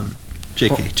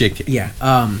 JK. Yeah.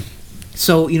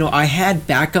 So I had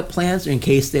backup plans in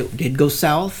case it did go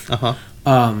south.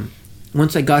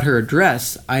 Once I got her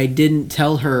address, I didn't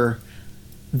tell her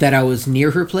that I was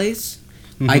near her place.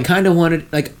 I kind of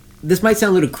wanted this might sound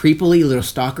a little creepily, a little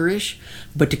stalkerish,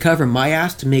 but to cover my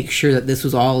ass, to make sure that this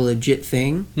was all a legit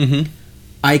thing,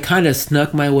 I kind of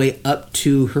snuck my way up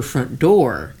to her front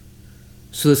door,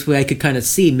 so this way I could kind of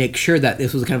make sure that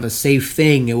this was kind of a safe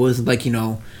thing. It wasn't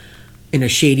in a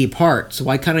shady part. So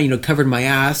I kind of covered my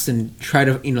ass and tried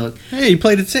to Hey, you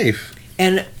played it safe.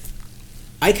 And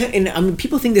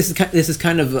people think this is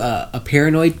kind of a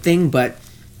paranoid thing, but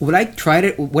what I kind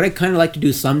of like to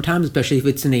do sometimes, especially if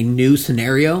it's in a new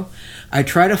scenario, I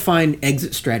try to find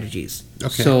exit strategies.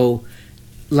 Okay. So,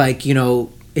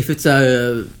 if it's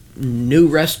a new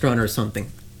restaurant or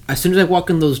something, as soon as I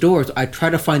walk in those doors, I try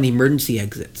to find the emergency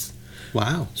exits.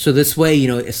 Wow. So this way,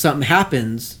 if something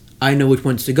happens, I know which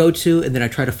ones to go to, and then I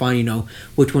try to find,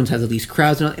 which ones has the least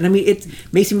crowds. And it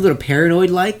may seem a little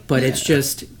paranoid-like, but it's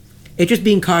just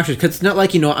being cautious, because it's not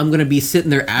like, I'm going to be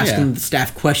sitting there asking the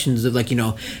staff questions of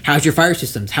how's your fire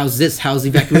systems? How's this? How's the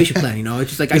evacuation plan?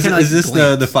 It's just like, is this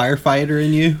the firefighter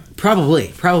in you?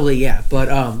 Probably, yeah. But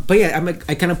yeah,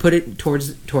 I kind of put it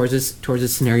towards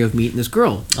this scenario of meeting this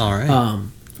girl. All right.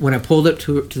 When I pulled up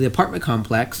to the apartment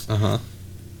complex,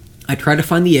 I tried to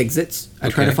find the exits. I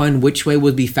tried to find which way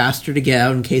would be faster to get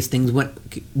out in case things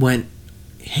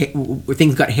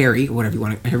things got hairy, or whatever you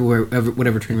want,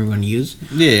 whatever term you want to use.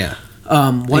 Yeah.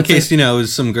 In case it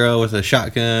was some girl with a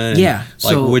shotgun. Yeah.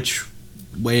 Which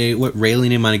what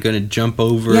railing am I going to jump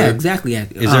over? Yeah, exactly. Yeah.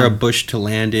 Is there a bush to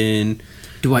land in?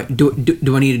 Do I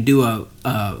need to do a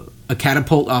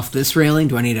catapult off this railing?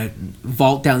 Do I need to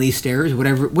vault down these stairs?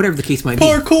 Whatever the case might be.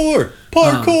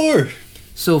 Parkour.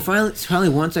 So finally,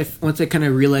 once I kind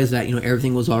of realized that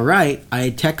everything was all right, I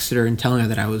texted her and telling her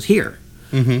that I was here.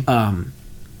 Mm-hmm.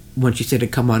 When she said to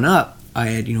come on up, I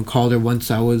had called her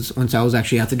once I was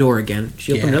actually out the door again.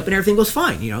 She opened up and everything was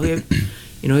fine.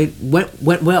 It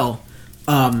went well.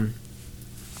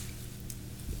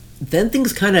 Then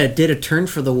things kind of did a turn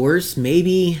for the worse.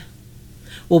 Maybe,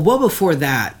 well before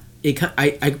that,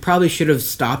 I probably should have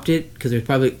stopped it because there's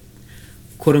probably,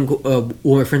 quote unquote,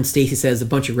 what my friend Stacy says, a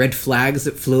bunch of red flags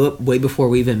that flew up way before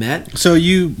we even met. So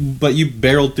you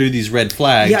barreled through these red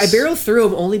flags. Yeah, I barreled through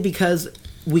them only because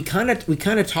we kind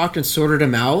of talked and sorted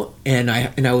them out, and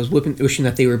I was wishing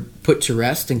that they were put to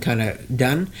rest and kind of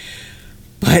done.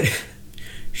 But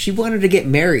she wanted to get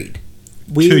married.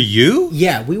 To you?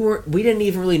 Yeah, we didn't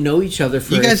even really know each other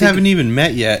for. You guys haven't even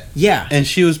met yet. Yeah, and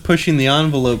she was pushing the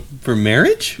envelope for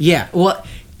marriage. Yeah, well,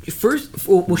 first,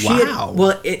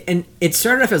 Wow. It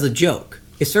started off as a joke.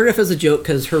 It started off as a joke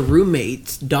because her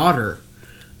roommate's daughter,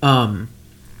 who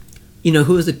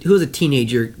was a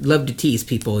teenager, loved to tease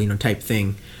people, type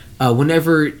thing.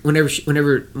 Whenever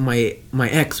my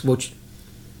ex, which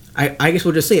I guess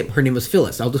we'll just say it. Her name was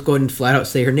Phyllis. I'll just go ahead and flat out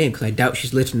say her name because I doubt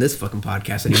she's listening to this fucking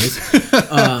podcast, anyways.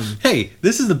 Hey,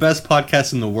 this is the best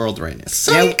podcast in the world right now.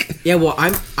 Psych! Yeah. Well,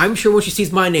 I'm sure when she sees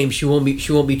my name, she won't be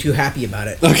too happy about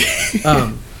it.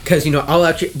 Okay. Because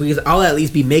I'll at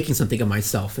least be making something of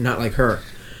myself, and not like her.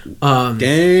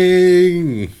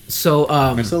 Dang. So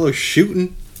Marcelo's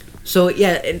shooting. So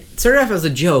yeah, it started off as a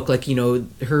joke. Like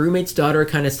her roommate's daughter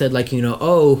kind of said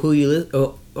oh, who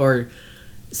you or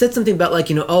said something about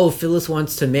oh, Phyllis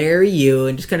wants to marry you,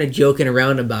 and just kind of joking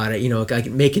around about it, like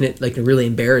making it really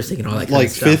embarrassing and all that kind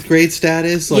of stuff. Like 5th grade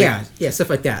status? Yeah, stuff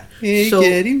like that. Hey,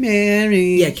 getting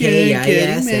married. Yeah,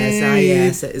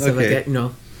 KISSIS, stuff like that,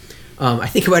 I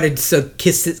think about it, so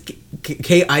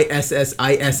KISSISSIS.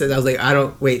 I was like, I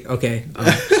don't, wait, okay.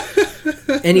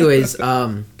 Anyways,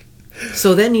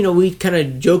 so then, we kind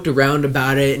of joked around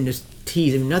about it and just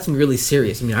teased. I mean, nothing really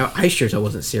serious. I mean, I sure as I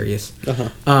wasn't serious.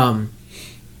 Uh-huh.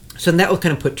 So then that was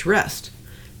kind of put to rest.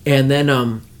 And then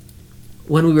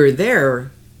when we were there,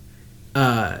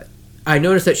 I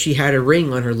noticed that she had a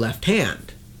ring on her left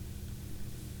hand.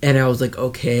 And I was like,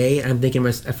 okay. And I'm thinking,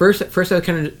 at first I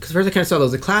kind of saw that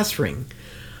was a class ring.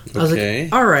 I was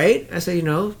like, all right. I said,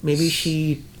 maybe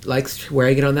she likes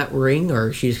wearing it on that ring,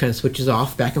 or she just kind of switches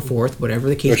off back and forth, whatever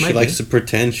the case might be. Or she likes to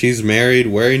pretend she's married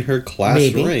wearing her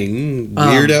class ring.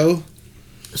 Weirdo.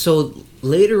 So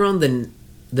later on the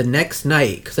next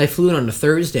night, because I flew in on a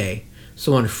Thursday,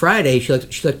 so on Friday she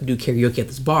liked to do karaoke at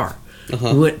this bar.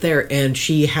 We went there, and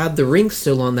she had the ring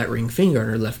still on that ring finger on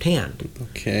her left hand.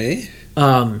 Okay.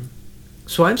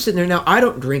 So I'm sitting there now. I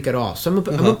don't drink at all. So I'm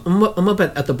up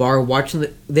at the bar watching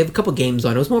they have a couple games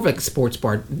on. It was more of like a sports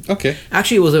bar. Okay.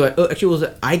 Actually,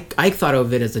 I thought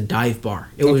of it as a dive bar.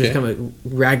 It was just kind of a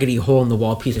raggedy hole in the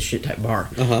wall piece of shit type bar.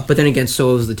 But then again,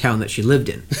 so was the town that she lived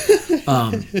in.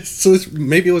 So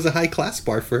maybe it was a high class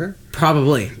bar for her.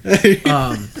 Probably.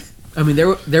 I mean,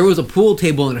 there was a pool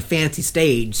table and a fancy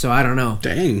stage, so I don't know.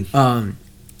 Dang.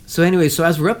 So anyway, so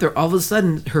as we're up there, all of a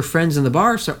sudden, her friends in the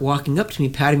bar start walking up to me,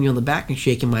 patting me on the back and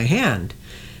shaking my hand.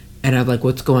 And I'm like,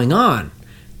 what's going on?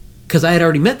 Because I had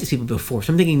already met these people before.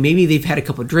 So I'm thinking maybe they've had a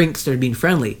couple drinks, they're being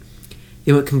friendly.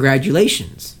 They went,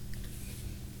 congratulations.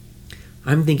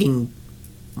 I'm thinking,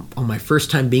 on my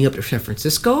first time being up to San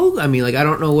Francisco? I mean, I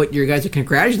don't know what you guys are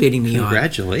congratulating me on.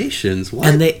 Congratulations? What?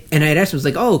 And I had asked them, I was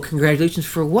like, oh, congratulations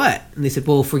for what? And they said,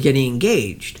 well, for getting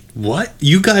engaged. What?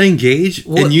 You got engaged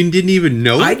and you didn't even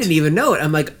know it? I didn't even know it.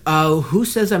 I'm like, who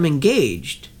says I'm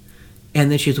engaged?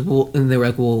 And then they were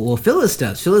like, well, Phyllis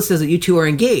does. Phyllis says that you two are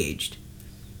engaged.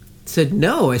 I said,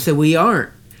 no. I said, we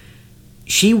aren't.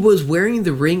 She was wearing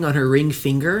the ring on her ring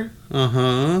finger.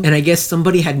 And I guess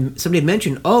somebody had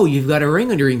mentioned, oh, you've got a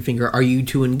ring on your ring finger. Are you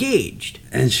two engaged?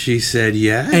 And she said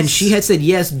yes? And she had said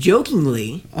yes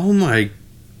jokingly. Oh, my.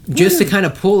 Just to kind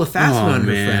of pull a fast one on her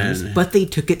friends. But they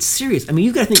took it serious. I mean,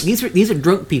 you got to think, these are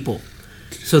drunk people.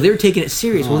 So they were taking it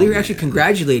serious. Well, they were actually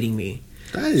congratulating me.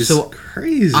 That is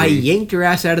crazy. I yanked her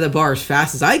ass out of the bar as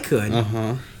fast as I could.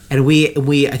 And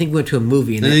I think we went to a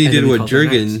movie. And then you did what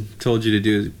Jurgen told you to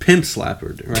do. Pimp slap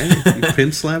her, right? You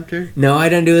pimp slapped her? No, I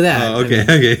didn't do that. Oh, okay,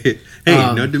 okay.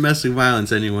 Hey, no domestic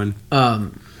violence, anyone.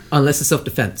 Unless it's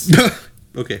self-defense.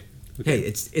 Okay. Hey,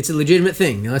 it's a legitimate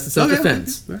thing, unless it's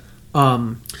self-defense. Okay.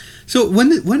 So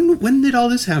when did all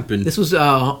this happen? This was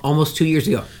almost 2 years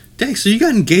ago. Dang, so you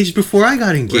got engaged before I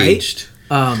got engaged.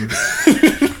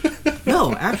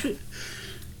 No, actually,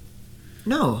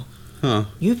 no. Huh.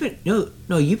 You've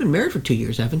been married for 2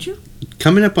 years, haven't you?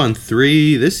 Coming up on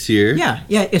 3 this year. Yeah.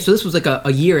 So this was like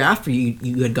a year after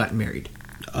you had gotten married.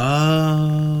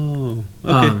 Oh.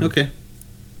 Okay. Okay.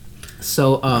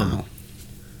 So Wow.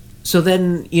 So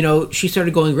then, she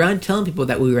started going around telling people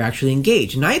that we were actually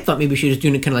engaged. And I thought maybe she was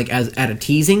doing it kind of like as a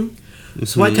teasing.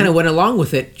 So I kind of went along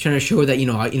with it, trying to show her that,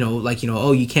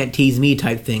 oh, you can't tease me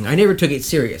type thing. I never took it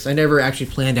serious. I never actually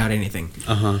planned out anything.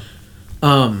 Uh-huh.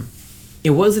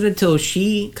 It wasn't until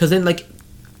because then,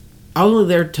 I was only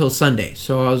there till Sunday.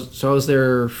 So I was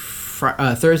there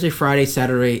Thursday, Friday,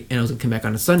 Saturday, and I was going to come back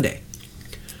on a Sunday.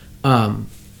 About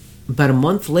a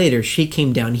month later, she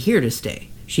came down here to stay.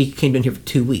 She came down here for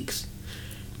 2 weeks,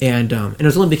 and it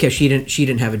was only because she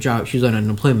didn't have a job. She was on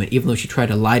unemployment, even though she tried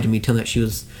to lie to me, telling that she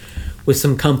was with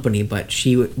some company. But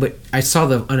I saw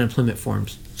the unemployment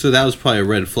forms. So that was probably a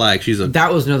red flag.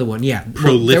 That was another one. Yeah,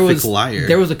 prolific liar.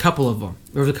 There was a couple of them.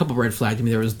 There was a couple red flags. I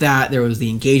mean, there was that. There was the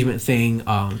engagement thing.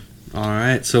 All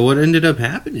right. So what ended up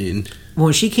happening?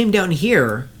 When she came down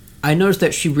here, I noticed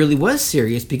that she really was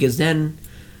serious, because then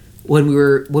when we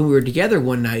were together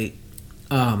one night,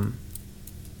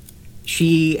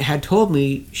 she had told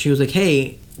me, she was like,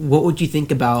 "Hey, what would you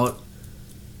think about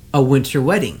a winter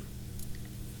wedding?"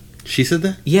 She said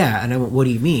that? Yeah, and I went, "What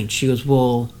do you mean?" She goes,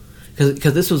 "Well,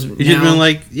 because this was." You should have been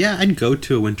like, "Yeah, I'd go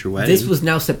to a winter wedding." This was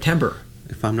now September.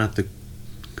 If I'm not the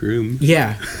groom.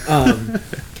 Yeah.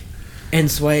 And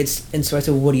so I said,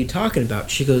 "Well, what are you talking about?"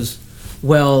 She goes,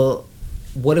 "Well,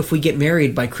 what if we get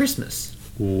married by Christmas?"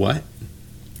 What?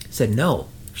 I said, "No."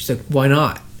 She said, "Why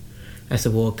not?" I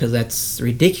said, "Well, because that's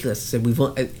ridiculous." I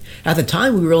said, at the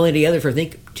time, we were only together for, I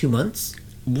think, 2 months.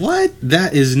 What?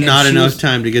 That is not enough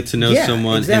time to get to know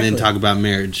someone and then talk about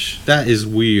marriage. That is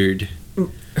weird.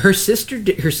 Her sister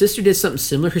did something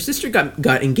similar. Her sister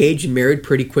got engaged and married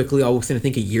pretty quickly, all within, I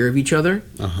think, a year of each other.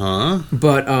 Uh-huh.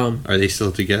 But are they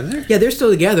still together? Yeah, they're still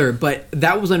together, but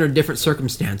that was under different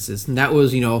circumstances. And that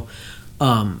was, the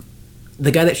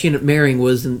guy that she ended up marrying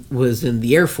was in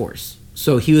the Air Force.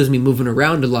 So he was moving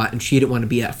around a lot, and she didn't want to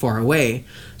be that far away.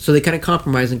 So they kind of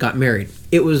compromised and got married.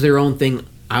 It was their own thing.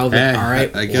 I was like, all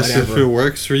right, I guess whatever. if it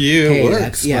works for you, it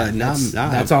works.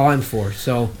 That's all I'm for.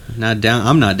 So not down.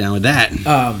 I'm not down with that.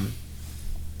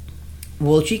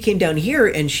 Well, she came down here,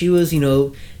 and she was,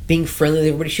 being friendly with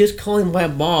everybody. She was calling my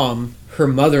mom her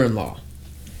mother-in-law.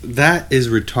 That is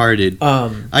retarded.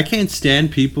 I can't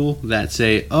stand people that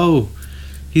say, "Oh,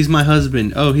 he's my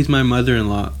husband. Oh, he's my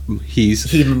mother-in-law.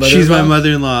 She's my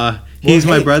mother-in-law. He's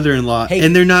my brother-in-law,"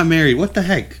 and they're not married. What the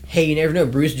heck? Hey, you never know.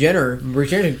 Bruce Jenner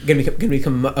gonna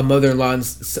become a mother-in-law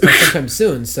sometime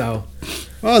soon. So,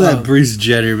 that Bruce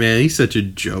Jenner, man, he's such a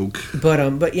joke.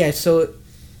 But yeah. So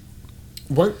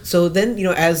then,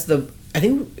 I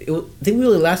think we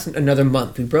really lasted another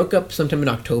month. We broke up sometime in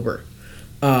October,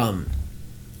 and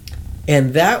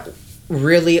that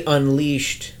really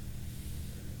unleashed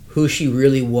who she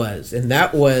really was, and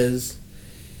that was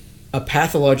a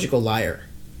pathological liar.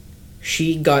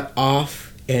 She got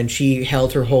off, and she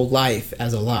held her whole life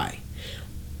as a lie.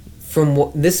 From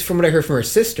what I heard from her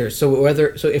sister. So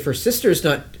if her sister's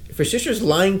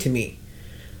lying to me,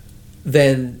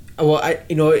 then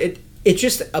the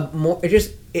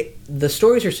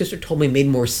stories her sister told me made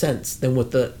more sense than what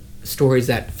the stories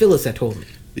that Phyllis had told me.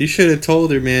 You should have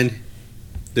told her, man.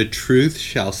 The truth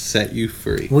shall set you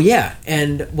free. Well, yeah,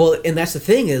 and that's the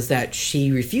thing, is that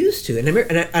she refused to. And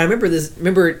I remember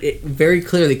it very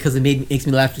clearly, because it makes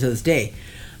me laugh to this day.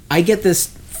 I get this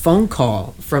phone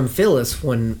call from Phyllis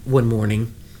one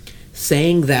morning,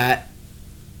 saying that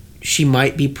she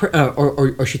might be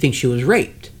or she thinks she was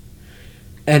raped.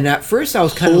 And at first I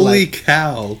was kind of like, holy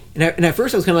cow! And at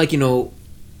first I was kind of like,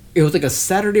 it was like a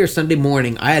Saturday or Sunday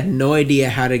morning. I had no idea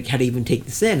how to even take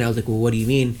this in. I was like, well, what do you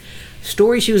mean?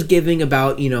 Story she was giving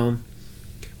about,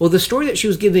 the story that she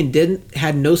was giving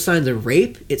had no signs of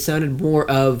rape. It sounded more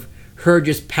of her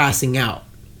just passing out.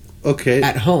 Okay.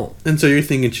 At home. And so you're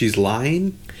thinking she's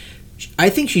lying?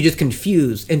 I think she's just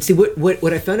confused. And see,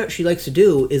 what I found out she likes to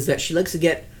do is that she likes to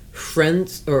get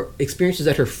friends or experiences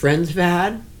that her friends have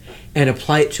had and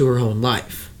apply it to her own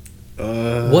life.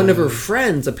 One of her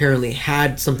friends apparently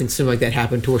had something similar like that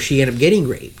happen to her. She ended up getting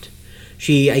raped.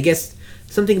 I guess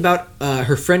something about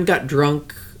her friend got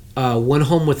drunk, went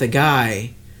home with a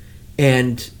guy,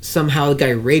 and somehow the guy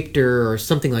raped her or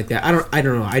something like that. I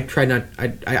don't know. I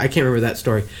can't remember that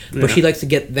story. But she likes to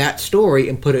get that story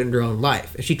and put it in her own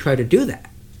life. And she tried to do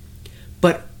that.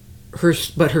 But her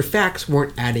facts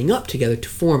weren't adding up together to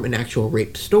form an actual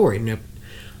rape story.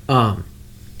 And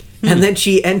then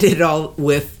she ended it all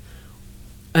with,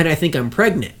 "And I think I'm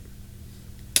pregnant."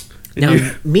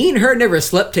 Now, me and her never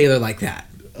slept together like that.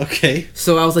 Okay.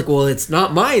 So I was like, well, it's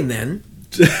not mine then.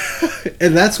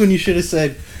 And that's when you should have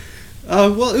said,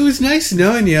 well, it was nice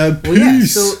knowing you.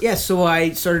 Peace. Well, so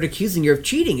I started accusing her of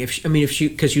cheating.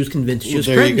 Because she was convinced she was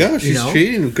there pregnant. There you go. She's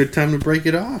cheating. Good time to break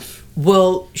it off.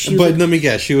 Well, let me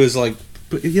guess. She was like,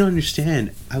 but you don't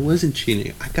understand. I wasn't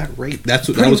cheating. I got raped. That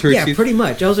was her excuse? Yeah, pretty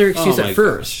much. That was her excuse at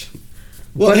first.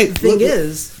 Well, but the thing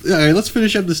is... All right, let's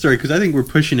finish up the story, because I think we're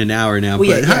pushing an hour now.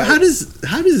 Well, but how does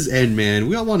this end, man?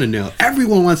 We all want to know.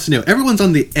 Everyone wants to know. Everyone's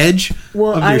on the edge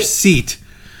of their seat,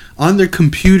 on their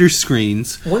computer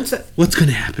screens. What's going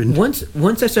to happen? Once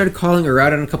I started calling her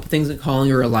out on a couple things and calling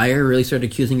her a liar, really started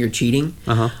accusing her of cheating.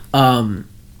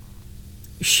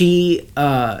 She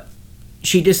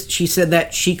said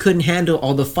that she couldn't handle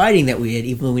all the fighting that we had,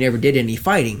 even though we never did any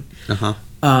fighting.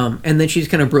 And then she just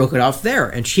kind of broke it off there.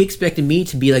 And she expected me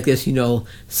to be like this,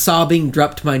 sobbing,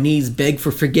 drop to my knees, beg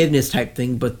for forgiveness type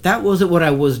thing. But that wasn't what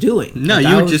I was doing. No,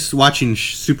 you were just watching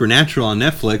Supernatural on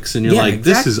Netflix, and you're like,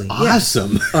 this is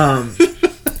awesome.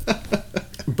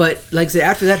 But like I said,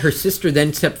 after that, her sister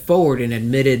then stepped forward and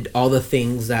admitted all the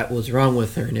things that was wrong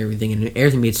with her and everything. And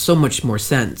everything made so much more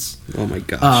sense. Oh, my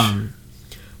gosh.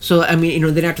 So, I mean,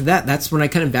 then after that, that's when I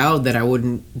kind of vowed that I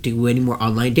wouldn't do any more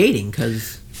online dating,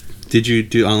 because... Did you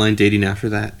do online dating after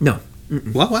that? No.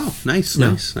 Wow. Nice.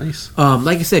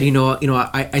 Like I said,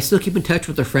 I still keep in touch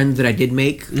with the friends that I did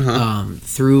make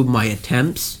through my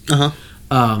attempts. But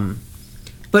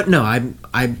no,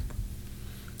 I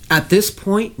at this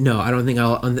point, no, I don't think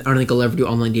I'll ever do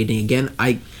online dating again.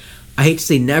 I hate to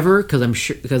say never,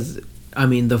 because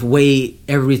the way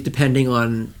everybody's depending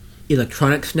on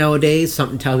electronics nowadays,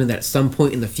 something tells me that at some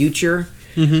point in the future,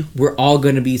 we're all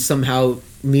going to be somehow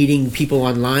meeting people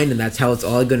online, and that's how it's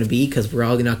all going to be, because we're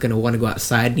all not going to want to go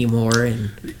outside anymore. And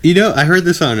I heard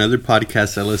this on another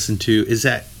podcast I listened to, is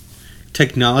that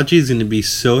technology is going to be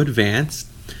so advanced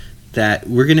that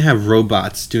we're going to have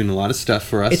robots doing a lot of stuff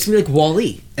for us. It's going to be like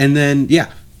WALL-E. And then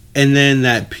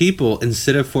that people,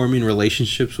 instead of forming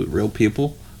relationships with real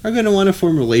people, are going to want to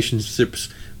form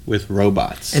relationships with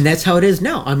robots. And that's how it is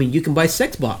now. I mean, you can buy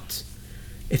sex bots.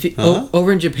 If you,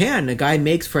 over in Japan, a guy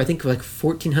makes for, I think, like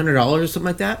 $1,400 or something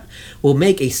like that, will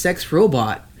make a sex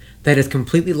robot that is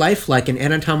completely lifelike and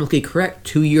anatomically correct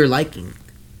to your liking.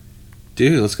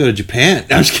 Dude, let's go to Japan.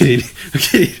 No, I'm just kidding.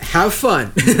 Have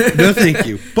fun. No, thank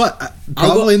you. But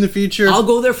probably in the future... I'll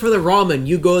go there for the ramen.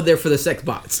 You go there for the sex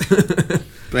bots. But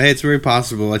hey, it's very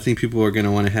possible. I think people are going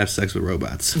to want to have sex with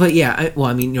robots. But yeah,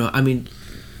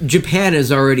 Japan has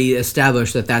already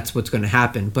established that that's what's going to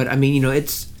happen. But I mean,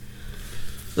 it's...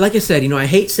 Like I said, I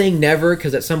hate saying never,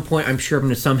 because at some point I'm sure I'm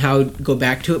going to somehow go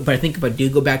back to it. But I think if I do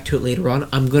go back to it later on,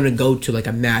 I'm going to go to like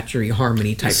a match or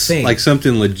eHarmony type thing. Like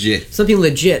something legit. Something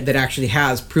legit that actually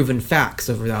has proven facts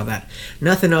over all that.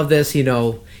 Nothing of this,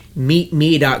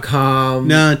 meetme.com.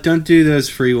 No, don't do those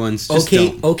free ones. Just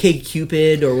okay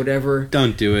Cupid or whatever.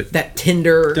 Don't do it. That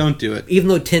Tinder. Don't do it. Even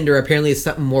though Tinder apparently is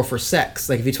something more for sex.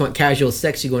 Like if you just want casual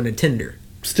sex, you go into Tinder.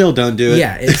 Still don't do it.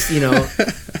 Yeah, it's,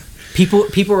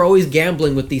 People are always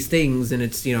gambling with these things, and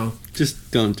it's, Just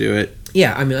don't do it.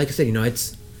 Yeah, I mean, like I said,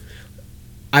 it's...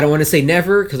 I don't want to say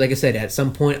never, because like I said, at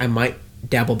some point I might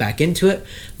dabble back into it,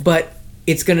 but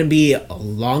it's going to be a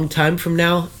long time from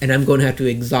now, and I'm going to have to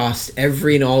exhaust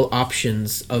every and all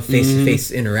options of face-to-face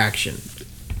interaction.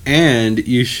 And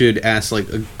you should ask,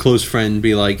 like, a close friend,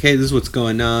 be like, hey, this is what's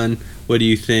going on, what do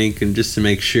you think? And just to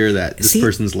make sure that this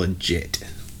person's legit.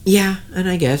 Yeah, and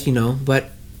I guess, but...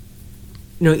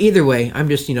 either way, I'm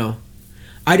just,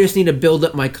 I just need to build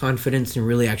up my confidence and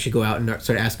really actually go out and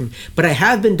start asking. But I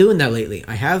have been doing that lately.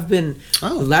 I have been,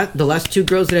 the last two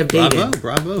girls that I've dated.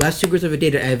 Bravo. The last two girls I've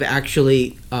dated, I've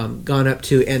actually gone up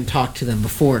to and talked to them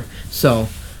before. So,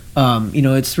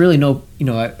 it's really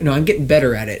I'm getting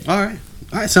better at it. All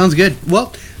right, sounds good.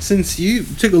 Well, since you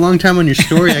took a long time on your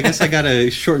story, I guess I got to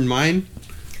shorten mine.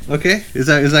 Okay, is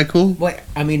that cool? Well,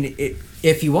 I mean,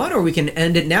 if you want, or we can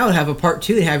end it now and have a part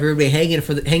 2 and have everybody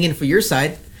hanging for your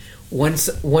side. One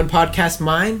podcast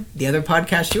mine, the other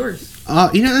podcast yours.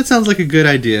 That sounds like a good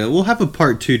idea. We'll have a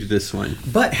part 2 to this one.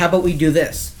 But how about we do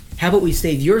this? How about we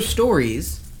save your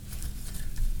stories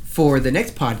for the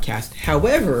next podcast?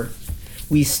 However,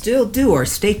 we still do our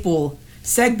staple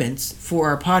segments for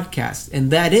our podcast, and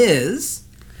that is...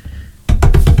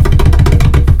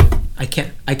 I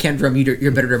can't drum. You're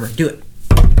a better drummer. Do it.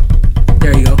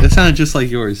 There you go. That sounded just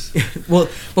like yours. well,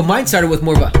 mine started with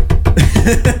more of a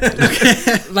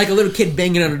like a little kid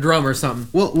banging on a drum or something.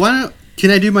 Well, can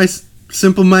I do my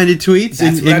simple-minded tweets?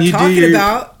 That's what I'm talking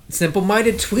about.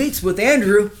 Simple-minded tweets with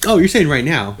Andrew. Oh, you're saying right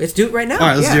now? Let's do it right now. All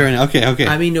right, let's do it right now. Okay.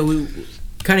 I mean,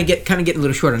 kind of getting a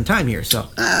little short on time here. So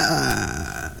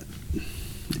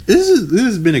this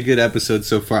has been a good episode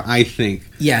so far. I think.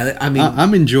 Yeah, I mean,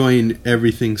 I'm enjoying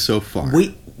everything so far.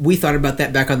 We thought about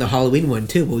that back on the Halloween one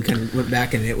too, but we kind of went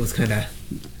back and it was kind of.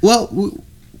 Well,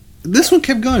 this one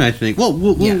kept going. I think. Well,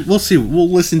 we'll see. We'll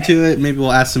listen to it. Maybe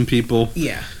we'll ask some people.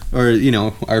 Yeah. Or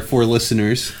our 4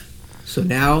 listeners. So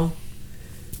now,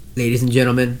 ladies and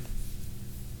gentlemen,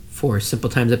 for Simple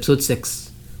Times episode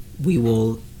 6, we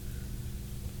will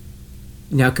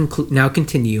now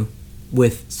continue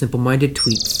with Simple-Minded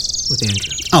Tweets with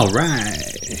Andrew. All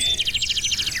right.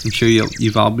 I'm sure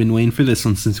you've all been waiting for this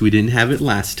one since we didn't have it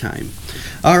last time.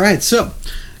 All right, so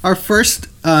our first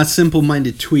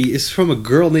Simple-Minded tweet is from a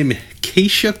girl named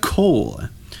Keisha Cole,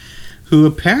 who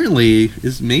apparently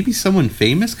is maybe someone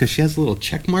famous because she has a little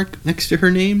check mark next to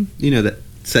her name, that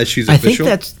says she's official.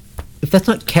 I think if that's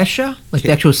not Kesha, like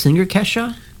the actual singer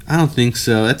Kesha. I don't think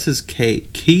so. That says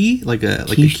key, like a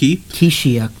key.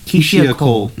 Keisha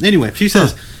Cole. Anyway, she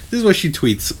says, this is what she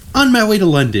tweets. On my way to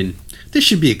London. This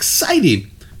should be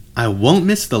exciting. I won't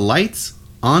miss the lights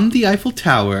on the Eiffel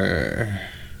Tower.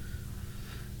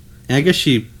 And I guess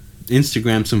she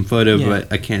Instagrammed some photo,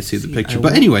 but I can't see the picture.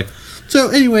 But anyway,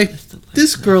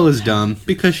 this girl is dumb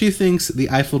because she thinks the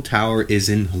Eiffel Tower is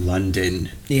in London.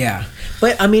 Yeah.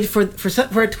 But, I mean, for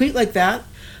a tweet like that,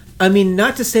 I mean,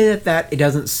 not to say that it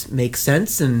doesn't make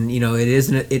sense, and it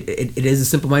is a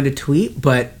simple-minded tweet,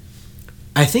 but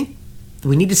I think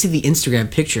we need to see the Instagram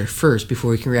picture first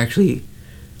before we can actually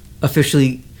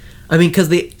officially. I mean, because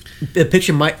the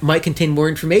picture might contain more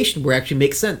information where it actually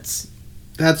makes sense.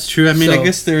 That's true. I mean, I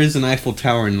guess there is an Eiffel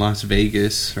Tower in Las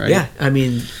Vegas, right? Yeah, I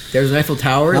mean, there's an Eiffel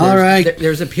Tower. All right.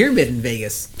 There's a pyramid in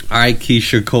Vegas. All right,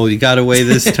 Keisha Cole, you got away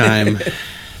this time.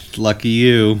 Lucky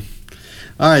you.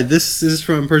 All right, this is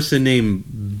from a person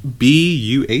named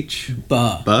B-U-H.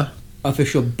 Buh.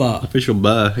 Official Buh. Official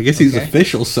Buh. I guess he's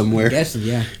official somewhere. I guess,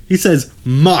 yeah. He says,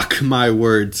 mock my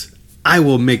words. I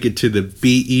will make it to the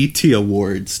BET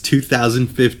Awards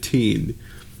 2015.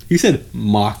 He said,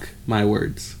 mock my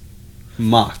words.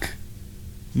 Mock.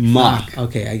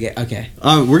 Okay, I get. Okay.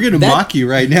 We're gonna mock you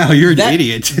right now. You're an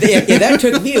idiot. Yeah, that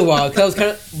took me a while because I was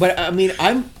kind of. But I mean,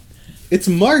 It's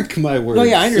mark my words. No,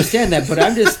 yeah, I understand that, but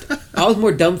I was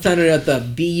more dumbfounded at the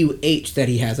BUH that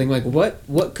he has. I'm like, what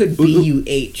could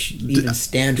BUH even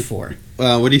stand for?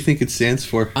 What do you think it stands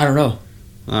for? I don't know.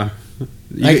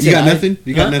 You got nothing?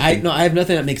 You got nothing? I have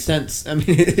nothing that makes sense. I mean,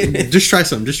 just try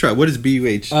something. Just try. What is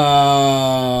BUH?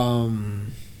 Let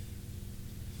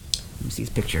me see his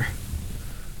picture.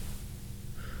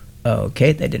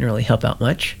 Okay, that didn't really help out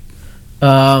much.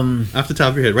 Off the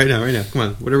top of your head, right now. Come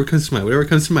on, whatever comes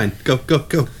to mind. Go.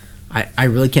 I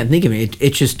really can't think of it.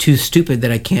 It's just too stupid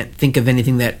that I can't think of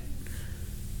anything that.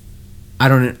 I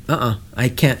don't. I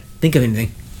can't think of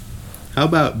anything. How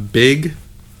about big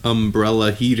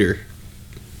umbrella heater?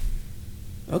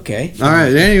 Okay. All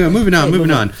right. Anyway, moving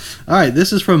on. All right.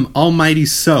 This is from Almighty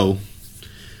So.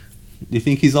 Do you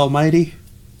think he's almighty?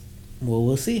 Well,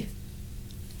 we'll see.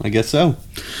 I guess so.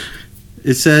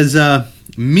 It says,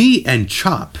 me and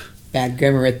Chop. Bad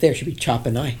grammar right there. Should be Chop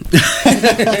and I.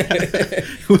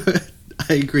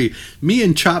 I agree. Me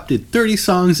and Chop did 30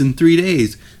 songs in 3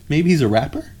 days. Maybe he's a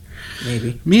rapper?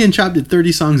 Maybe. Me and Chop did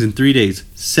 30 songs in 3 days.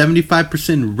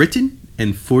 75% written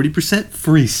and 40%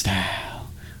 freestyle.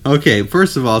 Okay,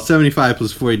 first of all, 75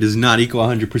 plus 40 does not equal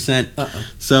 100%.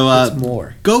 So it's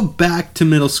more. Go back to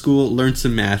middle school, learn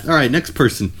some math. All right, next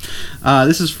person.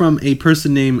 This is from a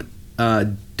person named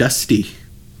Dusty.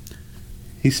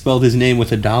 He spelled his name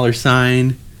with a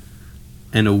 $sign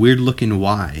and a weird-looking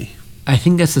Y. I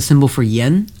think that's the symbol for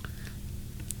yen.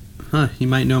 Huh, you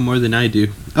might know more than I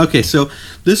do. Okay, so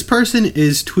this person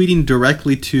is tweeting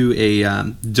directly to a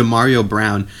Demario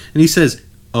Brown, and he says,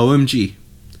 OMG,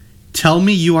 tell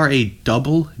me you are a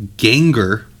double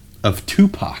ganger of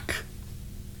Tupac.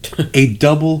 A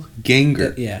double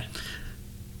ganger. Yeah.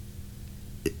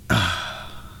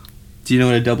 Do you know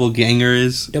what a double ganger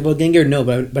is? Double ganger, no,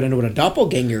 but I know what a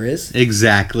doppelganger is.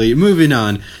 Exactly. Moving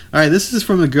on. All right, this is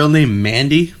from a girl named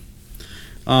Mandy.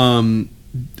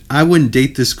 I wouldn't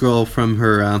date this girl from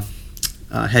her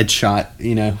headshot.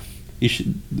 You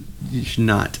should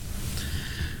not.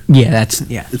 Yeah,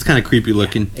 It's kind of creepy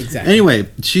looking. Yeah, exactly. Anyway,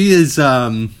 she is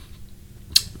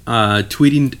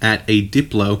tweeting at a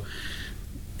Diplo,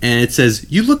 and it says,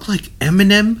 "You look like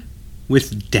Eminem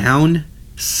with Down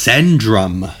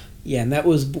syndrome." Yeah, and that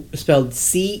was spelled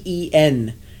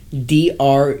CENDRUM.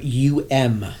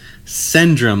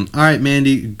 Syndrome. All right,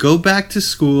 Mandy, go back to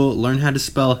school, learn how to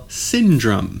spell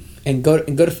syndrome, and go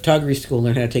to photography school and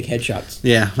learn how to take headshots.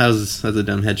 Yeah, that was a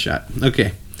dumb headshot.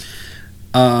 Okay.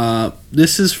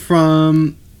 This is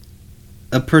from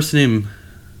a person named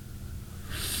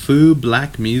Foo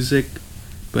Black Music,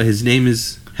 but his name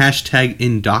is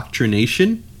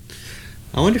 #indoctrination.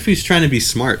 I wonder if he's trying to be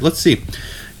smart. Let's see.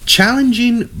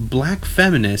 Challenging black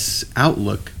feminists'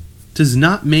 outlook does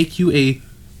not make you a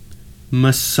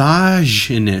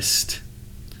misogynist.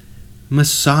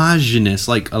 Misogynist,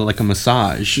 like a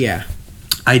massage. Yeah.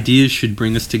 Ideas should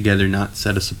bring us together, not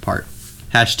set us apart.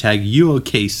 #you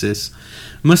okay, sis?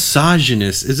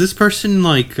 Misogynist. Is this person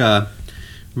like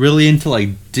really into like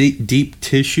deep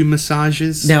tissue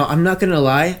massages? Now, I'm not gonna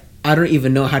lie. I don't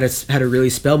even know how to really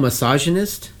spell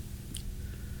misogynist.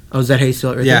 Oh, is that how you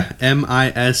spell it right Yeah, there?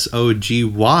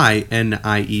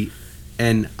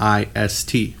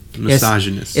 MISOGYNIST.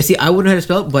 Misogynist. Yeah, see, I wouldn't know how to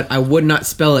spell it, but I would not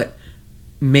spell it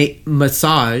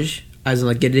massage, as in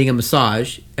like getting a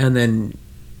massage, and then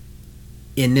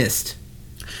inist.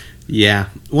 Yeah.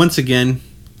 Once again,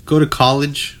 go to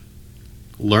college,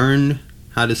 learn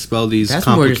how to spell these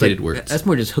complicated words. That's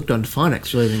more just hooked on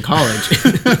phonics really than college.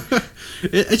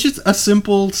 It's just a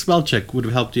simple spell check would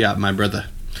have helped you out, my brother.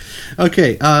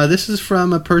 Okay, this is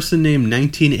from a person named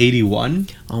 1981.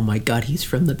 Oh my god, he's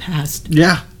from the past.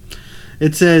 Yeah.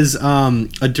 It says,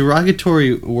 a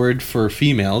derogatory word for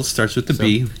females starts with the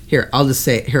B. Here, I'll just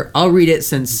say it. Here, I'll read it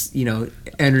since,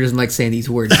 Andrew doesn't like saying these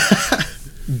words.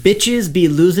 Bitches be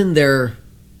losing their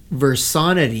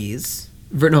virginities.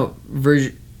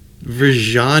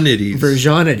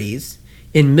 Virginities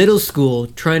in middle school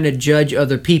trying to judge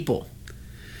other people.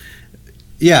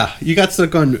 Yeah, you got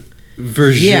stuck on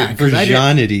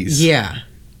virginities. Yeah.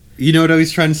 You know what I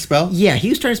was trying to spell? Yeah, he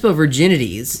was trying to spell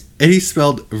virginities. And he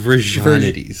spelled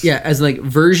virginities. Yeah, as like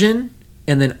version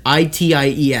and then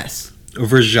ITIES.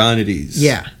 Virginities.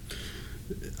 Yeah.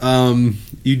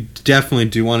 You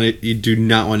definitely you do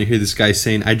not want to hear this guy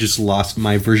saying, I just lost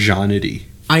my virginity.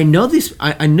 I know this.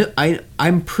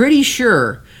 I'm pretty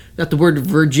sure that the word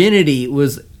virginity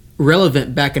was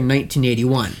relevant back in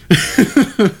 1981.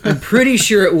 I'm pretty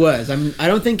sure it was. I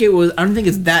don't think it was. I don't think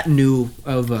it's that new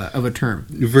of a term.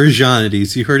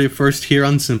 Virginities. You heard it first here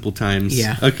on Simple Times.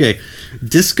 Yeah. Okay.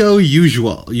 Disco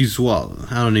usual. I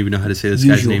don't even know how to say this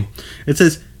guy's name. It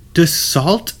says, does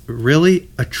salt really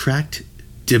attract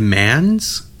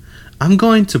demands? I'm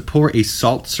going to pour a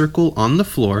salt circle on the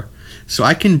floor so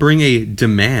I can bring a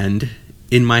demand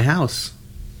in my house.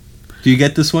 Do you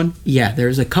get this one? Yeah,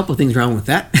 there's a couple things wrong with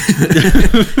that.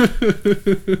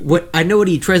 What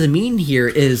he tries to mean here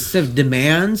is instead of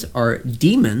demands are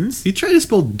demons. He tried to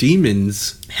spell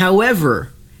demons.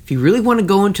 However, if you really want to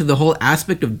go into the whole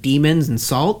aspect of demons and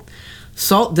salt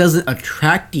doesn't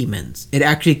attract demons. It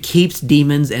actually keeps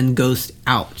demons and ghosts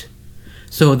out.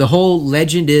 So the whole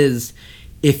legend is,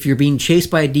 if you're being chased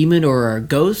by a demon or a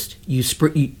ghost, you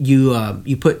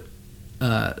put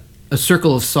a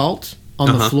circle of salt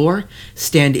on the floor,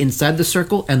 stand inside the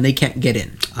circle, and they can't get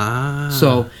in.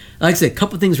 So, like I said, a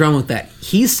couple things wrong with that.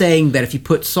 He's saying that if you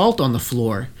put salt on the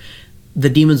floor, the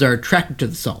demons are attracted to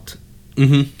the salt.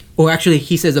 Mm-hmm. Or actually,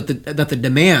 he says that the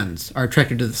demands are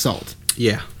attracted to the salt.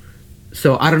 Yeah.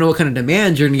 So I don't know what kind of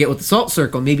demands you're going to get with the salt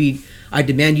circle. Maybe I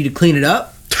demand you to clean it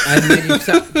up. I demand you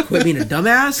to quit being a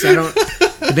dumbass. I don't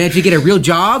demand you to get a real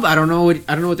job. I don't know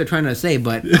what they're trying to say,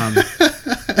 but like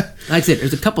I said,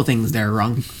 there's a couple things there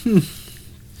wrong.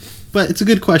 But it's a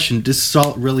good question. Does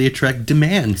salt really attract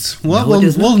demands? Well, No,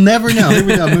 we'll never know. Here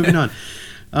we go. Moving on.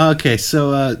 Okay,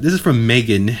 so this is from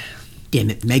Megan. Damn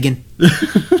it, Megan.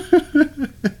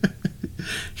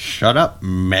 Shut up,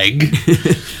 Meg.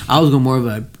 I was going more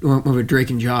of a Drake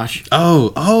and Josh.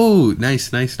 Oh, nice.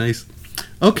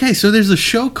 Okay, so there's a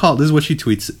show called, this is what she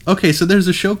tweets. Okay, so there's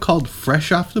a show called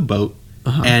Fresh Off the Boat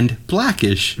and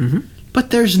Blackish,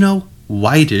 but there's no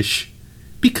Whitish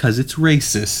because it's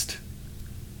racist.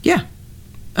 Yeah.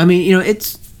 I mean,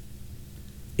 it's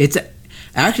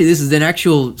actually, this is an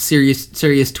actual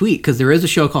serious tweet, because there is a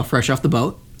show called Fresh Off the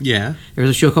Boat. Yeah.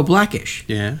 There's a show called Blackish.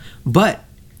 Yeah. But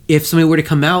if somebody were to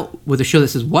come out with a show that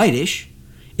says Whitish,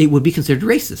 it would be considered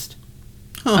racist.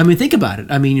 Huh. I mean, think about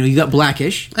it. I mean, you got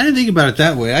Blackish. I didn't think about it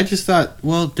that way. I just thought,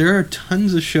 well, there are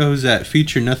tons of shows that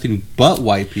feature nothing but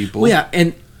white people. Well, yeah,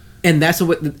 and that's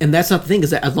not the thing, is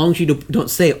that as long as you don't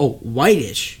say, oh,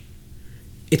 whitish,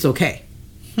 it's okay.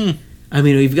 I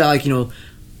mean, you've got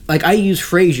like I use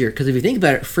Frasier, because if you think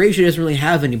about it, Frasier doesn't really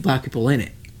have any black people in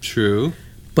it. True.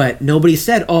 But nobody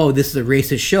said, oh, this is a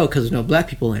racist show because there's no black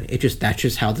people in it. That's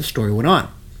just how the story went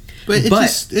on. But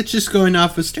it's just going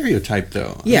off a stereotype,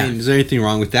 though. Yeah. I mean, is there anything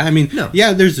wrong with that? I mean, no.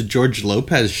 Yeah, there's a George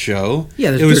Lopez show.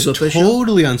 Yeah, there's it was George Lopez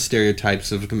totally on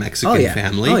stereotypes of the Mexican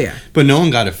family. Oh, yeah. But no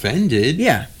one got offended.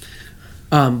 Yeah.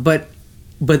 But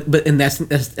and that's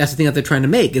the thing that they're trying to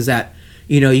make, is that,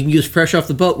 You can use fresh off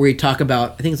the boat, where you talk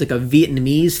about, I think it's like a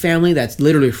Vietnamese family that's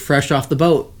literally fresh off the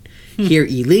boat here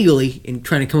illegally and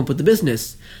trying to come up with the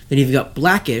business. Then you've got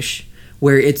Blackish,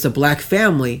 where it's a black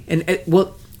family. And,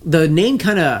 the name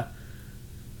kind of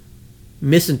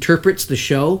misinterprets the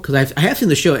show, because I have seen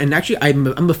the show, and actually I'm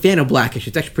a fan of Blackish.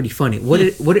 It's actually pretty funny. What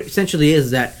it essentially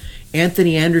is that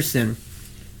Anthony Anderson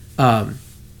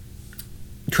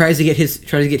tries to get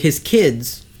his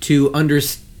kids to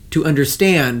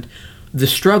understand the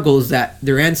struggles that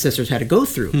their ancestors had to go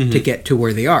through to get to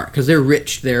where they are, because they're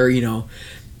rich, they're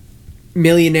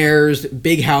millionaires,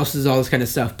 big houses, all this kind of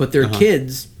stuff, but their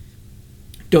kids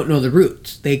don't know the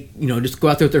roots. They just go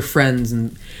out there with their friends,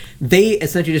 and they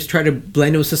essentially just try to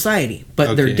blend in with society,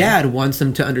 but their dad wants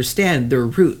them to understand their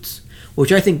roots,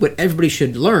 which I think what everybody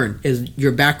should learn is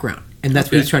your background, and that's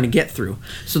what he's trying to get through.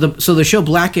 So the show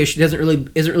Blackish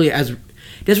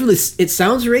it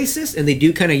sounds racist, and they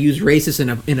do kind of use racist in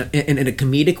a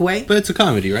comedic way. But it's a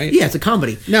comedy, right? Yeah, it's a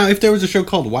comedy. Now, if there was a show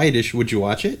called Whitish, would you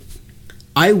watch it?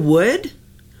 I would,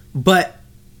 but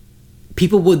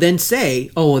people would then say,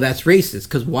 "Oh, well, that's racist."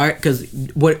 Because why? Because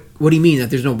what do you mean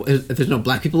that there's no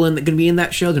black people going to be in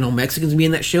that show? There's no Mexicans be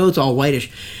in that show. It's all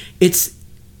whitish. It's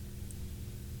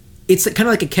kind of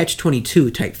like a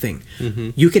catch-22 type thing. Mm-hmm.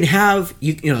 You can have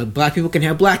black people can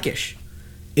have Blackish,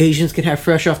 Asians can have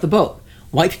Fresh Off the Boat.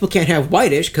 White people can't have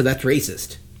Whitish because that's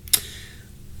racist.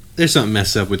 There's something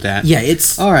messed up with that. Yeah,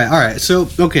 it's all right. So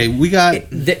we got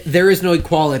there is no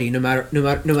equality, no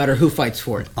matter who fights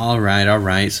for it. All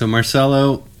right. So Megan's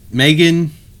making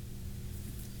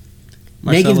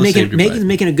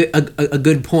a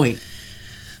good point,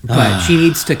 but she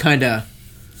needs to kind of.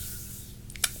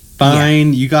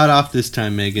 Fine, you got off this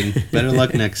time, Megan. Better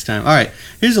luck next time. All right,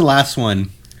 here's the last one.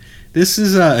 This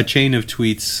is a chain of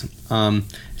tweets.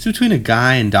 It's between a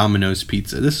guy and Domino's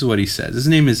Pizza. This is what he says. His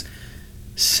name is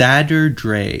Sadder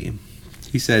Dre.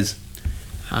 He says,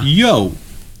 Yo,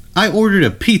 I ordered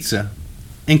a pizza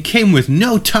and came with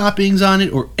no toppings on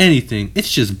it or anything.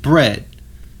 It's just bread.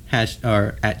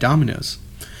 At Domino's.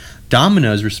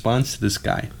 Domino's responds to this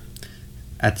guy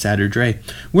at Sadder Dre.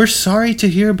 We're sorry to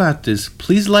hear about this.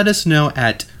 Please let us know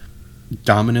at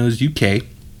Domino's UK.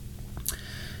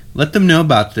 Let them know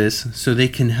about this so they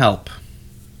can help.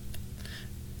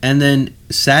 And then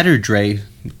Sadder Dre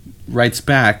writes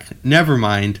back, never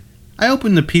mind. I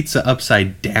opened the pizza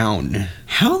upside down.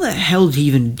 How the hell do you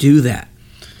even do that?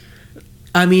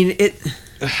 I mean,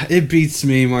 it beats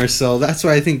me, Marcel. That's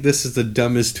why I think this is the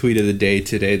dumbest tweet of the day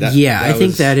today. I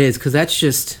think that is, because that's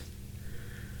just...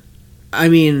 I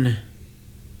mean...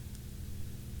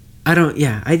 I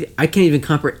can't even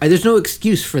comprehend... There's no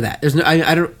excuse for that. There's no...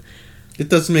 I don't... It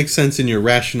doesn't make sense in your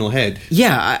rational head.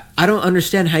 Yeah, I don't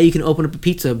understand how you can open up a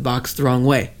pizza box the wrong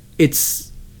way.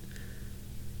 It's...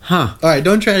 Huh. All right,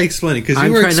 don't try to explain it.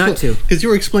 I'm trying not to. Because you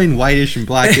were explaining whitish and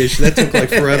blackish. That took like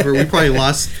forever. We probably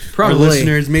lost our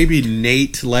listeners. Maybe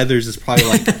Nate Leathers is probably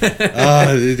like,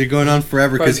 they're going on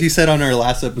forever. Because he said on our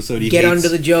last episode Get onto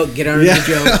the joke. The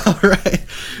joke. All right.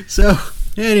 So,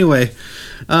 anyway.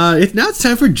 Now it's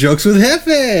time for Jokes with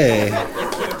Jefe.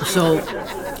 So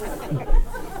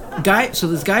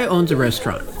this guy owns a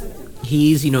restaurant.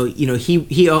 He's, him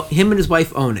and his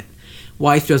wife own it.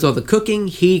 Wife does all the cooking.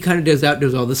 He kind of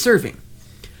does all the serving.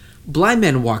 Blind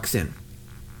man walks in.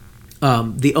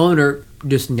 The owner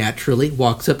just naturally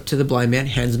walks up to the blind man,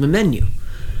 hands him a menu.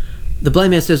 The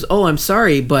blind man says, "Oh, I'm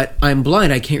sorry, but I'm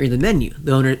blind. I can't read the menu."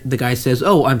 The guy says,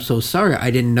 "Oh, I'm so sorry. I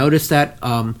didn't notice that.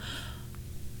 I'll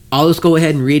just go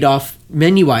ahead and read off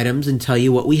menu items and tell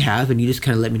you what we have, and you just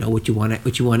kind of let me know what you want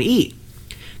to eat."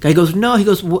 Guy goes, "No." He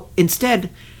goes, well, "Instead,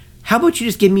 how about you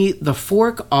just give me the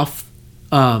fork off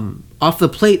the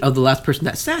plate of the last person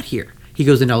that sat here?" He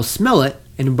goes, "And I'll smell it,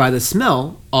 and by the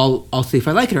smell, I'll see if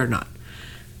I like it or not."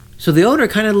 So the owner,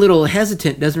 kind of a little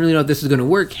hesitant, doesn't really know if this is going to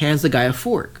work, hands the guy a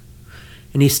fork.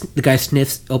 And the guy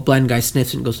sniffs, blind guy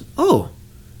sniffs and goes, "Oh,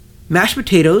 mashed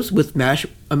potatoes with mashed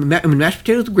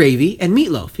potatoes with gravy and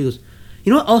meatloaf." He goes,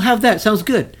 "You know what? I'll have that. Sounds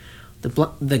good."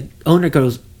 The owner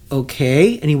goes,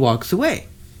 "Okay," and he walks away.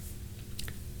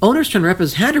 Owner's trying to wrap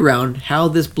his head around how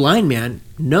this blind man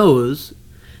knows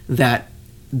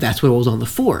that's what was on the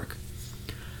fork.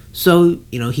 So,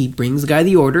 he brings the guy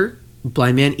the order.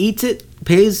 Blind man eats it,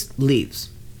 pays, leaves.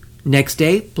 Next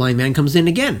day, blind man comes in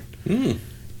again.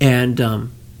 And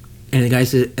the guy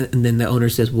says, and then the owner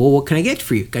says, "Well, what can I get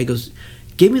for you?" Guy goes,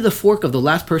 "Give me the fork of the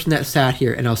last person that sat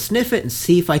here, and I'll sniff it and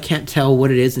see if I can't tell what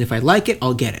it is, and if I like it,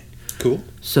 I'll get it." Cool.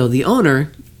 So the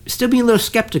owner, still being a little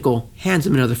skeptical, hands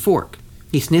him another fork.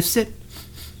 He sniffs it.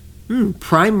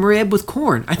 Prime rib with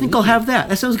corn. I think I'll have that.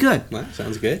 That sounds good. Well,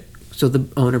 sounds good. So the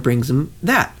owner brings him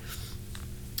that.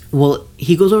 Well,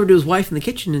 he goes over to his wife in the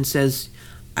kitchen and says,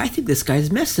 I think this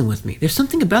guy's messing with me. There's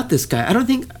something about this guy. I don't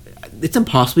think it's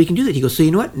impossible he can do that. He goes, so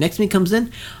you know what? Next time he comes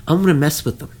in, I'm going to mess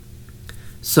with them.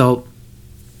 So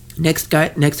next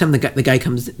time the guy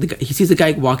comes, he sees the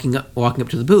guy walking up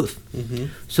to the booth. Mm-hmm.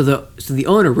 So the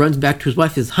owner runs back to his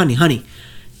wife and says, honey,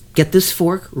 get this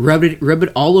fork, rub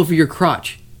it all over your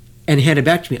crotch, and hand it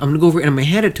back to me. I'm going to go over and I'm going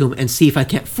to hand it to him and see if I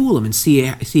can't fool him and see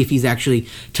if he's actually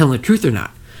telling the truth or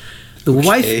not. The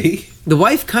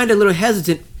wife kind of a little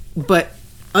hesitant, but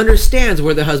understands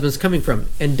where the husband's coming from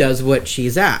and does what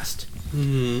she's asked.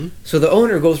 Mm-hmm. So the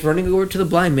owner goes running over to the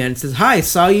blind man and says, hi,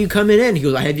 saw you coming in. He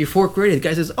goes, I have your fork ready. The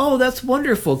guy says, oh, that's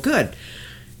wonderful, good.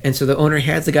 And so the owner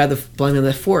hands the blind man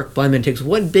the fork. Blind man takes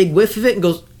one big whiff of it and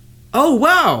goes, oh,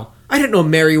 wow, I didn't know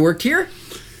Mary worked here.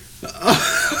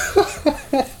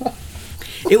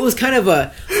 It was kind of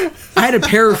I had to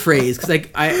paraphrase because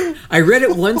I read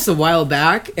it once a while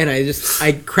back and I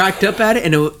cracked up at it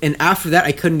and after that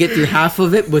I couldn't get through half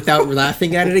of it without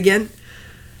laughing at it again.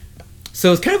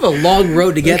 So it's kind of a long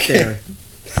road to get there,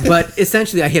 but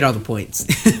essentially I hit all the points.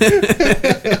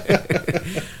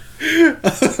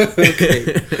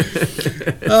 Okay.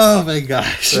 Oh my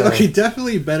gosh. Okay,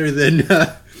 definitely better than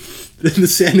the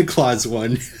Santa Claus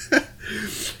one.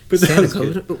 But Santa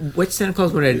Claus? Which Santa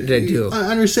Claus one did I do?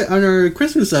 On our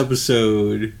Christmas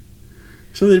episode.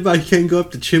 Something about you can't go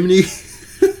up the chimney.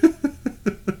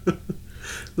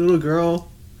 Little girl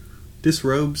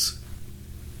disrobes.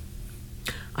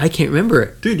 I can't remember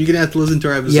it. Dude, you're going to have to listen to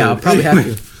our episode. Yeah, I'll probably have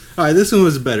to. Alright, this one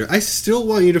was better. I still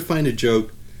want you to find a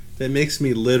joke that makes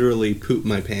me literally poop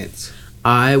my pants.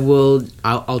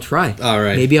 I'll try.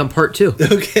 Alright. Maybe on part 2.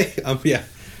 Okay, yeah.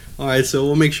 Alright, so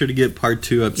we'll make sure to get part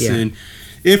 2 up soon.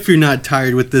 If you're not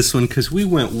tired with this one, because we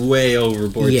went way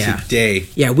overboard today.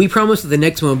 Yeah, we promise that the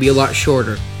next one will be a lot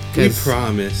shorter. We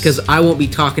promise. Because I won't be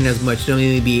talking as much. It'll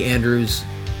only be Andrew's.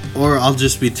 Or I'll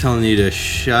just be telling you to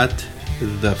shut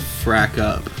the frack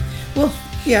up. Well,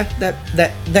 yeah,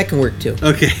 that can work too.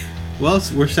 Okay. Well,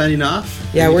 we're signing off.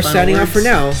 Yeah, we're signing off for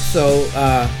now. So,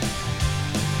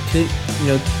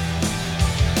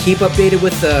 keep updated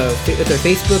with our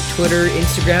Facebook, Twitter,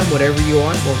 Instagram, whatever you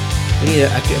want. Well, we need to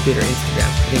update our Instagram.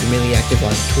 I think we're mainly active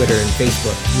on Twitter and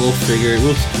Facebook. We'll figure it.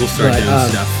 We'll start doing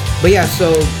stuff. But yeah,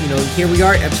 so here we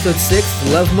are, episode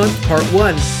 6, Love Month, part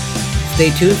 1.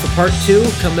 Stay tuned for part 2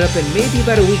 coming up in maybe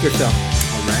about a week or so.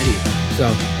 Alrighty. So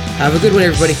have a good one,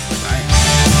 everybody. Bye.